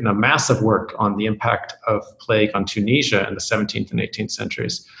 who's written a massive work on the impact of plague on Tunisia in the 17th and 18th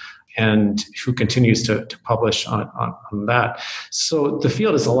centuries, and who continues to publish on that. So the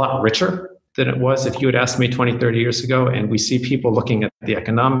field is a lot richer than it was if you had asked me 20, 30 years ago. And we see people looking at the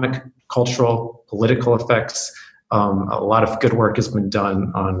economic, cultural, political effects. A lot of good work has been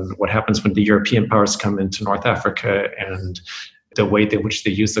done on what happens when the European powers come into North Africa and the way in which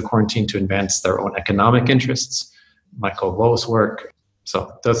they use the quarantine to advance their own economic interests. Michael Lowe's work.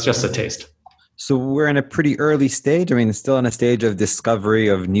 So that's just a taste. So we're in a pretty early stage. I mean, still in a stage of discovery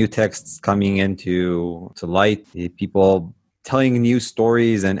of new texts coming into light, people telling new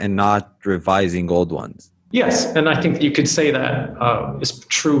stories and not revising old ones. Yes, and I think you could say that is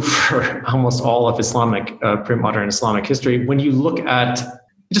true for almost all of Islamic, pre-modern Islamic history. When you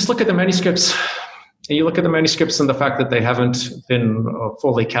just look at the manuscripts, and you look at the manuscripts and the fact that they haven't been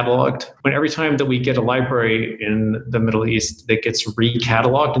fully cataloged. When every time that we get a library in the Middle East that gets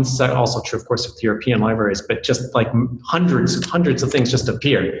re-cataloged, and this is also true, of course, with European libraries, but just like hundreds of things just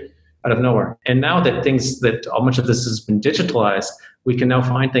appear out of nowhere. And now that much of this has been digitalized, we can now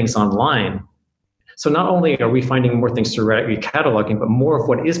find things online. So not only are we finding more things to re-cataloging, but more of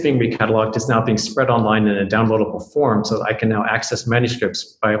what is being re-cataloged is now being spread online in a downloadable form, so that I can now access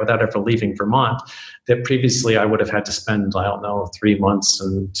manuscripts without ever leaving Vermont, that previously I would have had to spend, 3 months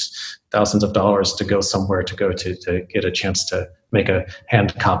and thousands of dollars to go somewhere to get a chance to make a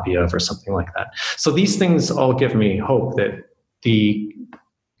hand copy of or something like that. So these things all give me hope that the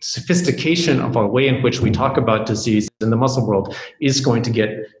sophistication of our way in which we talk about disease in the Muslim world is going to get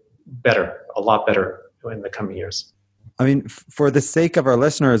better, a lot better in the coming years. I mean, for the sake of our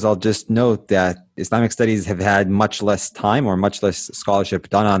listeners, I'll just note that Islamic studies have had much less time or much less scholarship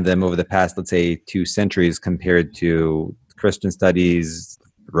done on them over the past, let's say, 2 centuries compared to Christian studies,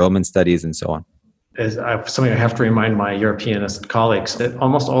 Roman studies, and so on. Something I have to remind my Europeanist colleagues that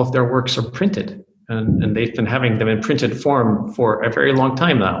almost all of their works are printed. And they've been having them in printed form for a very long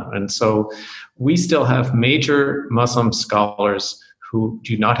time now. And so we still have major Muslim scholars who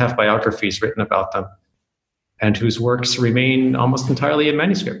do not have biographies written about them and whose works remain almost entirely in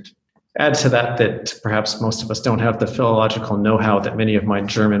manuscript. Add to that perhaps most of us don't have the philological know-how that many of my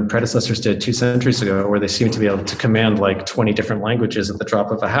German predecessors did 2 centuries ago, where they seem to be able to command like 20 different languages at the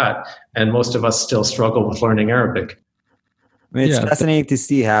drop of a hat. And most of us still struggle with learning Arabic. I mean, it's fascinating to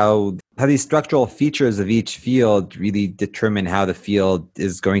see how these structural features of each field really determine how the field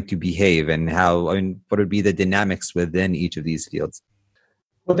is going to behave and what would be the dynamics within each of these fields.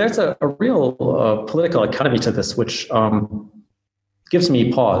 Well, there's a real political economy to this, which gives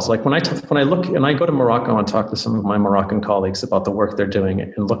me pause. Like when I look and I go to Morocco and talk to some of my Moroccan colleagues about the work they're doing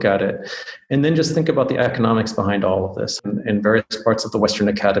and look at it, and then just think about the economics behind all of this. And in various parts of the Western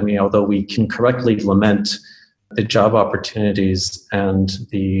Academy, although we can correctly lament the job opportunities and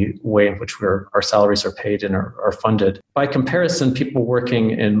the way in which our salaries are paid and are funded, by comparison, people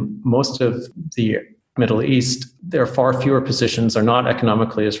working in most of the Middle East, there are far fewer positions, are not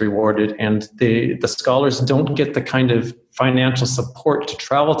economically as rewarded, and the scholars don't get the kind of financial support to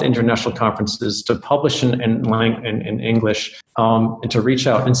travel to international conferences, to publish in English, and to reach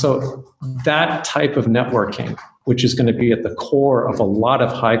out. And so that type of networking, which is going to be at the core of a lot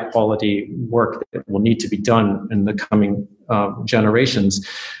of high quality work that will need to be done in the coming generations,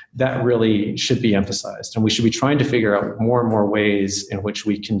 that really should be emphasized. And we should be trying to figure out more and more ways in which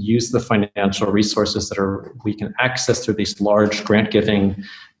we can use the financial resources we can access through these large grant giving,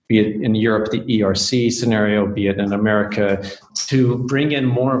 be it in Europe, the ERC scenario, be it in America, to bring in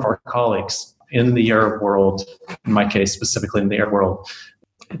more of our colleagues in the Arab world, in my case, specifically in the Arab world,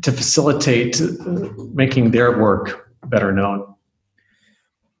 to facilitate making their work better known.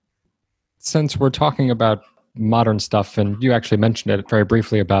 Since we're talking about modern stuff, and you actually mentioned it very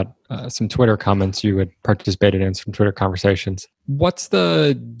briefly about some Twitter comments you had participated in, some Twitter conversations. What's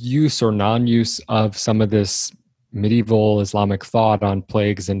the use or non-use of some of this medieval Islamic thought on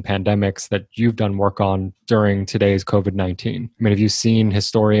plagues and pandemics that you've done work on during today's COVID-19? I mean, have you seen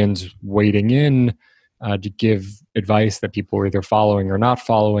historians wading in to give advice that people are either following or not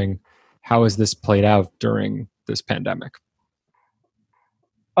following? How has this played out during this pandemic?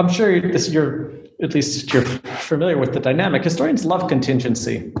 I'm sure you're familiar with the dynamic. Historians love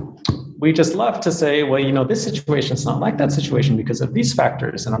contingency. We just love to say, well, this situation is not like that situation because of these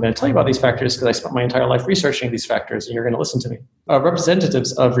factors. And I'm going to tell you about these factors because I spent my entire life researching these factors, and you're going to listen to me.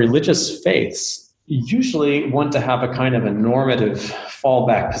 Representatives of religious faiths usually want to have a kind of a normative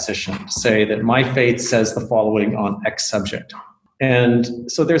fallback position, to say that my faith says the following on X subject. And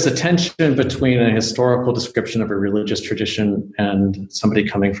so there's a tension between a historical description of a religious tradition and somebody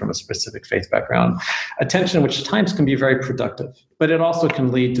coming from a specific faith background, a tension which at times can be very productive, but it also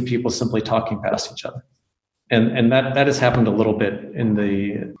can lead to people simply talking past each other. And that has happened a little bit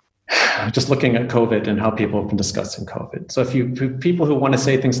in just looking at COVID and how people have been discussing COVID. So people who want to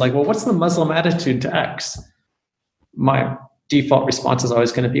say things like, well, what's the Muslim attitude to X? My default response is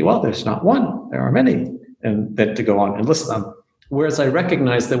always going to be, well, there's not one, there are many, and then to go on and list them. Whereas I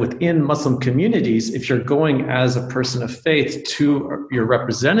recognize that within Muslim communities, if you're going as a person of faith to your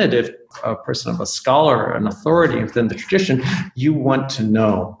representative, a person of a scholar, an authority within the tradition, you want to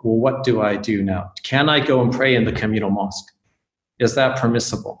know, well, what do I do now? Can I go and pray in the communal mosque? Is that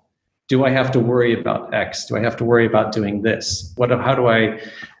permissible? Do I have to worry about X? Do I have to worry about doing this? How do I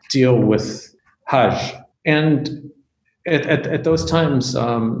deal with Hajj? And at those times,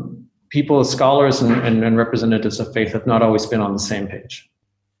 people, scholars and representatives of faith have not always been on the same page.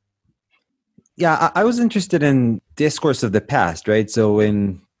 Yeah, I was interested in discourse of the past, right? So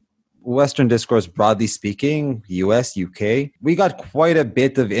in Western discourse, broadly speaking, US, UK, we got quite a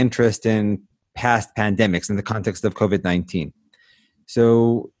bit of interest in past pandemics in the context of COVID-19.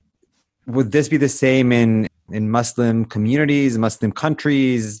 So would this be the same in Muslim communities, Muslim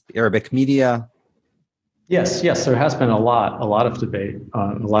countries, Arabic media? Yes, there has been a lot of debate,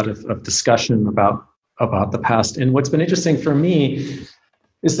 a lot of discussion about the past. And what's been interesting for me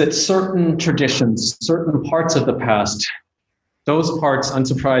is that certain traditions, certain parts of the past, those parts,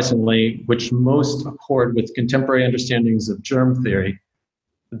 unsurprisingly, which most accord with contemporary understandings of germ theory,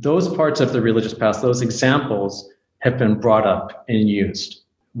 those parts of the religious past, those examples have been brought up and used.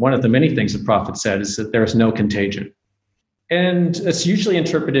 One of the many things the Prophet said is that there is no contagion. And it's usually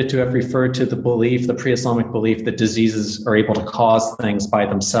interpreted to have referred to the belief, the pre-Islamic belief, that diseases are able to cause things by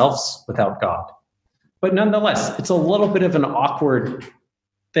themselves without God. But nonetheless, it's a little bit of an awkward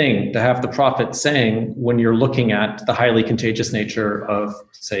thing to have the Prophet saying when you're looking at the highly contagious nature of,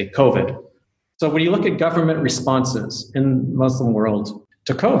 say, COVID. So when you look at government responses in the Muslim world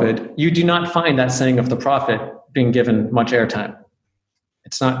to COVID, you do not find that saying of the Prophet being given much airtime.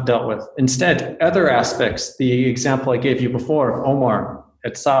 It's not dealt with. Instead, other aspects, the example I gave you before of Omar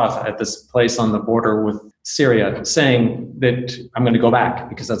at Sa'af, at this place on the border with Syria, saying that I'm going to go back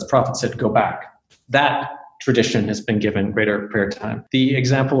because as the Prophet said, go back. That tradition has been given greater prayer time. The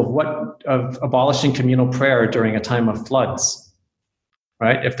example of abolishing communal prayer during a time of floods,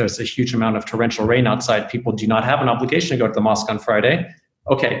 right? If there's a huge amount of torrential rain outside, people do not have an obligation to go to the mosque on Friday.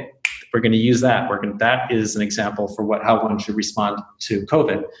 Okay, we're going to use that. That is an example for how one should respond to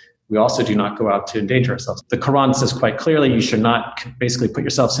COVID. We also do not go out to endanger ourselves. The Quran says quite clearly you should not basically put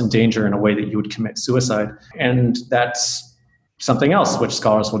yourselves in danger in a way that you would commit suicide. And that's something else which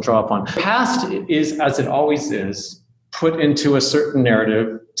scholars will draw upon. The past is, as it always is, put into a certain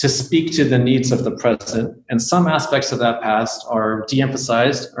narrative to speak to the needs of the present. And some aspects of that past are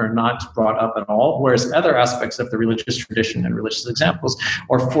de-emphasized or not brought up at all, whereas other aspects of the religious tradition and religious examples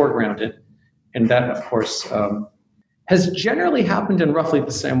are foregrounded. And that, of course, has generally happened in roughly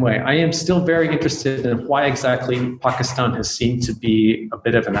the same way. I am still very interested in why exactly Pakistan has seemed to be a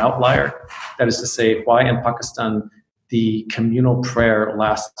bit of an outlier. That is to say, why in Pakistan the communal prayer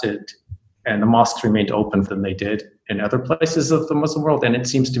lasted and the mosques remained open than they did in other places of the Muslim world. And it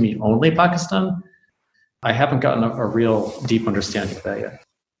seems to me only Pakistan. I haven't gotten a real deep understanding of that yet.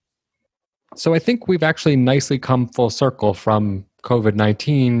 So I think we've actually nicely come full circle from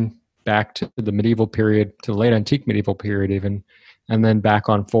COVID-19 back to the medieval period, to the late antique medieval period even, and then back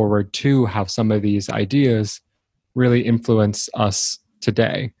on forward to how some of these ideas really influence us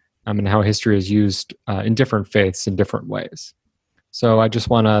today, and how history is used in different faiths in different ways. So I just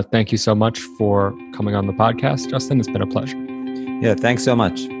want to thank you so much for coming on the podcast, Justin. It's been a pleasure. Yeah, thanks so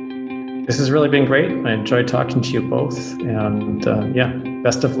much. This has really been great. I enjoyed talking to you both. And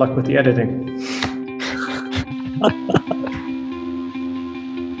best of luck with the editing.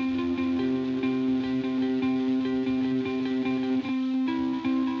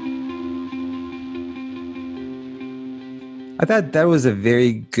 I thought that was a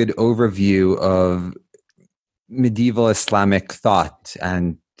very good overview of medieval Islamic thought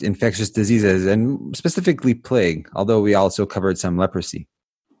and infectious diseases, and specifically plague, although we also covered some leprosy.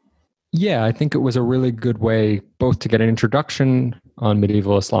 Yeah, I think it was a really good way both to get an introduction on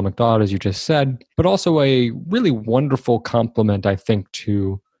medieval Islamic thought, as you just said, but also a really wonderful complement, I think,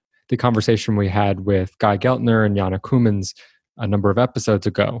 to the conversation we had with Guy Geltner and Jana Koumans a number of episodes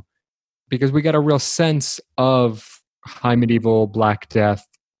ago, because we got a real sense of high medieval Black Death,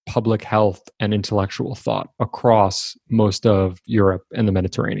 public health, and intellectual thought across most of Europe and the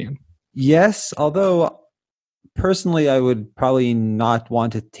Mediterranean. Yes, although personally, I would probably not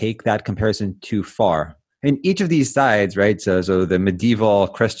want to take that comparison too far. I mean, each of these sides, right? So the medieval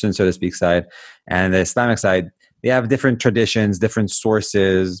Christian, so to speak, side and the Islamic side, they have different traditions, different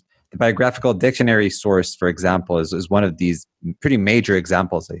sources. The Biographical Dictionary source, for example, is one of these pretty major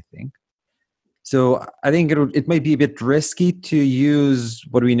examples, I think. So I think it might be a bit risky to use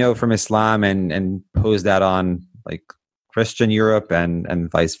what we know from Islam and pose that on like Christian Europe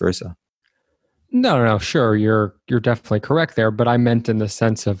and vice versa. No, sure. You're definitely correct there, but I meant in the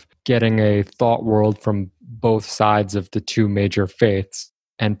sense of getting a thought world from both sides of the two major faiths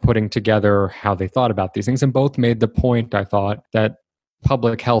and putting together how they thought about these things. And both made the point, I thought, that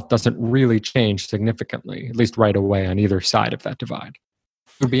public health doesn't really change significantly, at least right away on either side of that divide.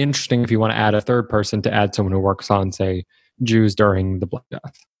 It would be interesting if you want to add a third person to add someone who works on, say, Jews during the Black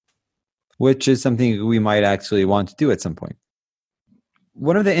Death. Which is something we might actually want to do at some point.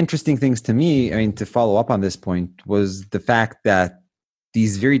 One of the interesting things to me, I mean, to follow up on this point, was the fact that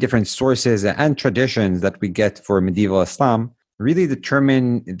these very different sources and traditions that we get for medieval Islam really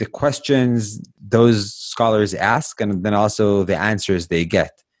determine the questions those scholars ask and then also the answers they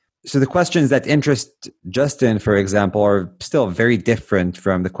get. So the questions that interest Justin, for example, are still very different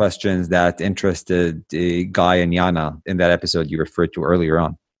from the questions that interested Guy and Jana in that episode you referred to earlier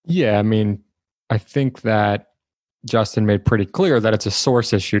on. Yeah, I mean, I think that Justin made pretty clear that it's a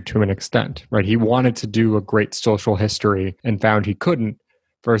source issue to an extent, right? He wanted to do a great social history and found he couldn't,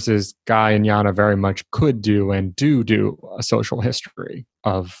 versus Guy and Jana very much could do and do a social history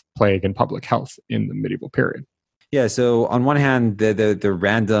of plague and public health in the medieval period. Yeah, so on one hand, the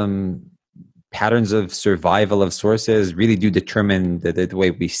random patterns of survival of sources really do determine the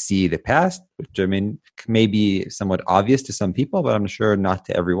way we see the past, which I mean may be somewhat obvious to some people, but I'm sure not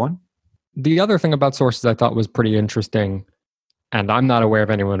to everyone. The other thing about sources I thought was pretty interesting, and I'm not aware of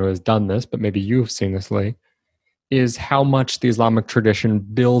anyone who has done this, but maybe you've seen this, Lee, is how much the Islamic tradition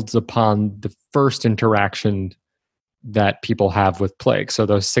builds upon the first interaction that people have with plague. So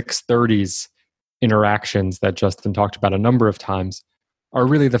those 630s interactions that Justin talked about a number of times are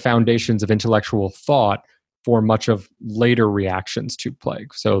really the foundations of intellectual thought for much of later reactions to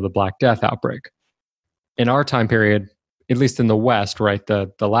plague. So the Black Death outbreak. In our time period, at least in the West, right, the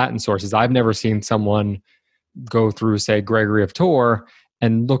Latin sources, I've never seen someone go through, say, Gregory of Tours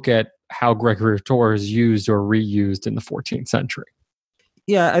and look at how Gregory of Tours is used or reused in the 14th century.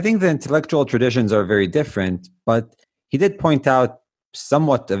 Yeah, I think the intellectual traditions are very different, but he did point out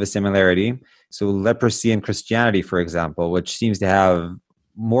somewhat of a similarity. So leprosy and Christianity, for example, which seems to have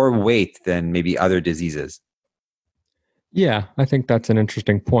more weight than maybe other diseases. Yeah, I think that's an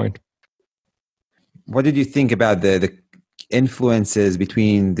interesting point. What did you think about the influences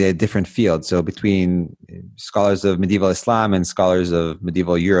between the different fields? So between scholars of medieval Islam and scholars of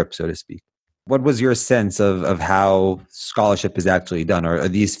medieval Europe, so to speak. What was your sense of how scholarship is actually done? Are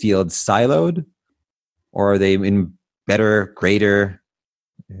these fields siloed? Or are they in better, greater,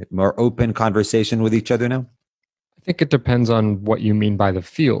 more open conversation with each other now? I think it depends on what you mean by the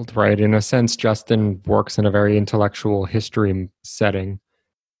field, right? In a sense, Justin works in a very intellectual history setting,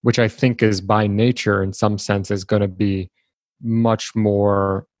 which I think is by nature, in some sense, is going to be much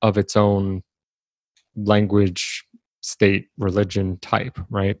more of its own language, state, religion type,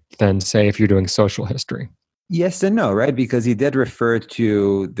 right? Than, say, if you're doing social history. Yes and no, right? Because he did refer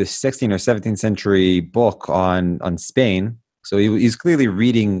to the 16th or 17th century book on Spain. So he's clearly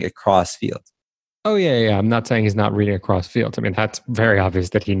reading across fields. Oh, yeah. I'm not saying he's not reading across fields. I mean, that's very obvious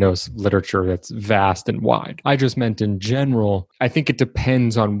that he knows literature that's vast and wide. I just meant in general, I think it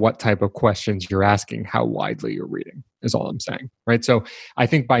depends on what type of questions you're asking, how widely you're reading, is all I'm saying, right? So I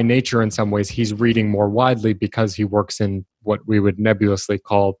think by nature, in some ways, he's reading more widely because he works in what we would nebulously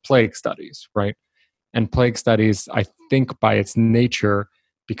call plague studies, right? And plague studies, I think by its nature,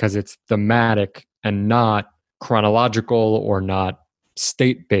 because it's thematic and not chronological or not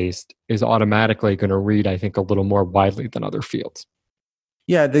state-based, is automatically going to read, I think, a little more widely than other fields.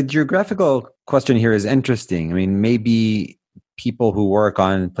 Yeah, the geographical question here is interesting. I mean, maybe people who work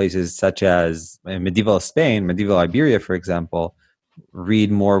on places such as medieval Spain, medieval Iberia, for example, read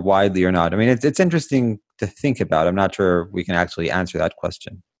more widely or not. I mean, it's interesting to think about. I'm not sure we can actually answer that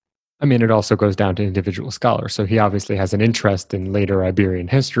question. I mean, it also goes down to individual scholars. So he obviously has an interest in later Iberian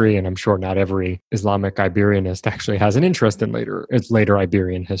history, and I'm sure not every Islamic Iberianist actually has an interest in later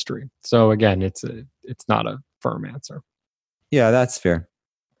Iberian history. So again, it's not a firm answer. Yeah, that's fair.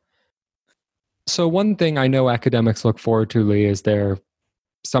 So one thing I know academics look forward to, Lee, is their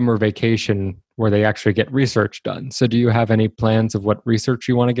summer vacation where they actually get research done. So do you have any plans of what research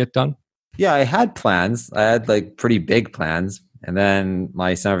you want to get done? Yeah, I had plans. I had like pretty big plans. And then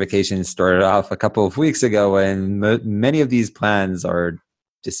my summer vacation started off a couple of weeks ago, and many of these plans are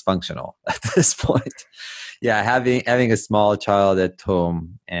dysfunctional at this point. Yeah, having a small child at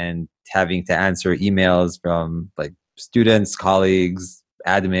home and having to answer emails from like students, colleagues,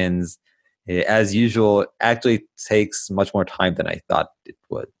 admins, as usual, actually takes much more time than I thought it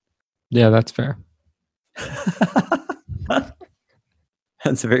would. Yeah, that's fair.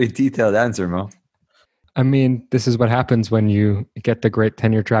 That's a very detailed answer, Mo. I mean, this is what happens when you get the great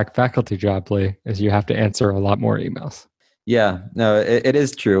tenure track faculty job, Lee, is you have to answer a lot more emails. Yeah, no, it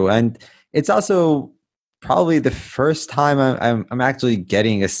is true. And it's also probably the first time I'm actually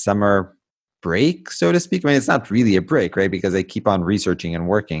getting a summer break, so to speak. I mean, it's not really a break, right? Because I keep on researching and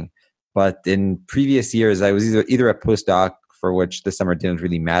working. But in previous years, I was either a postdoc, for which the summer didn't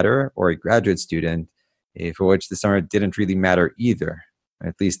really matter, or a graduate student, for which the summer didn't really matter either.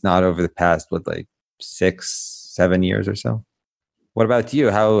 At least not over the past, 6-7 years or so. What about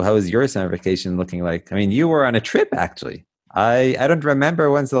you? How is your summer vacation looking like? I mean, you were on a trip, actually. I don't remember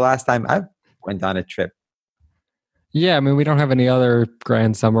when's the last time I went on a trip. Yeah, I mean, we don't have any other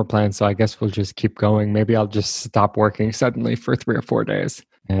grand summer plans, so I guess we'll just keep going. Maybe I'll just stop working suddenly for 3 or 4 days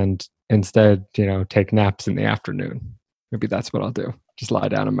and instead, take naps in the afternoon. Maybe that's what I'll do. Just lie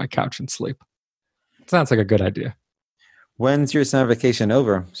down on my couch and sleep. It sounds like a good idea. When's your summer vacation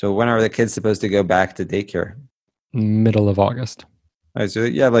over? So when are the kids supposed to go back to daycare? Middle of August. All right, so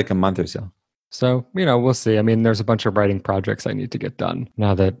you have like a month or so. So, we'll see. I mean, there's a bunch of writing projects I need to get done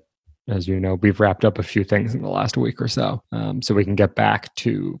now that, as you know, we've wrapped up a few things in the last week or so. So we can get back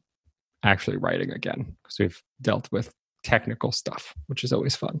to actually writing again, because we've dealt with technical stuff, which is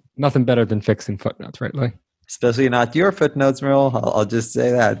always fun. Nothing better than fixing footnotes, right, Lee? Especially not your footnotes, Merle. I'll just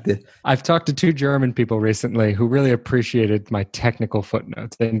say that. I've talked to 2 German people recently who really appreciated my technical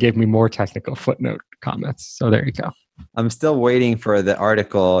footnotes and gave me more technical footnote comments. So there you go. I'm still waiting for the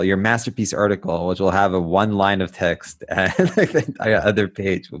article, your masterpiece article, which will have a 1 line of text and the entire other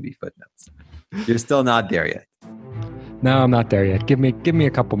page will be footnotes. You're still not there yet. No, I'm not there yet. Give me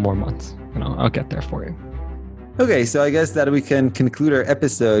a couple more months and I'll get there for you. Okay, so I guess that we can conclude our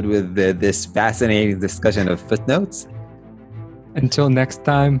episode with this fascinating discussion of footnotes. Until next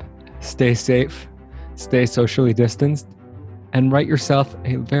time, stay safe, stay socially distanced, and write yourself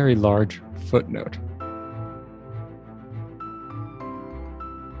a very large footnote.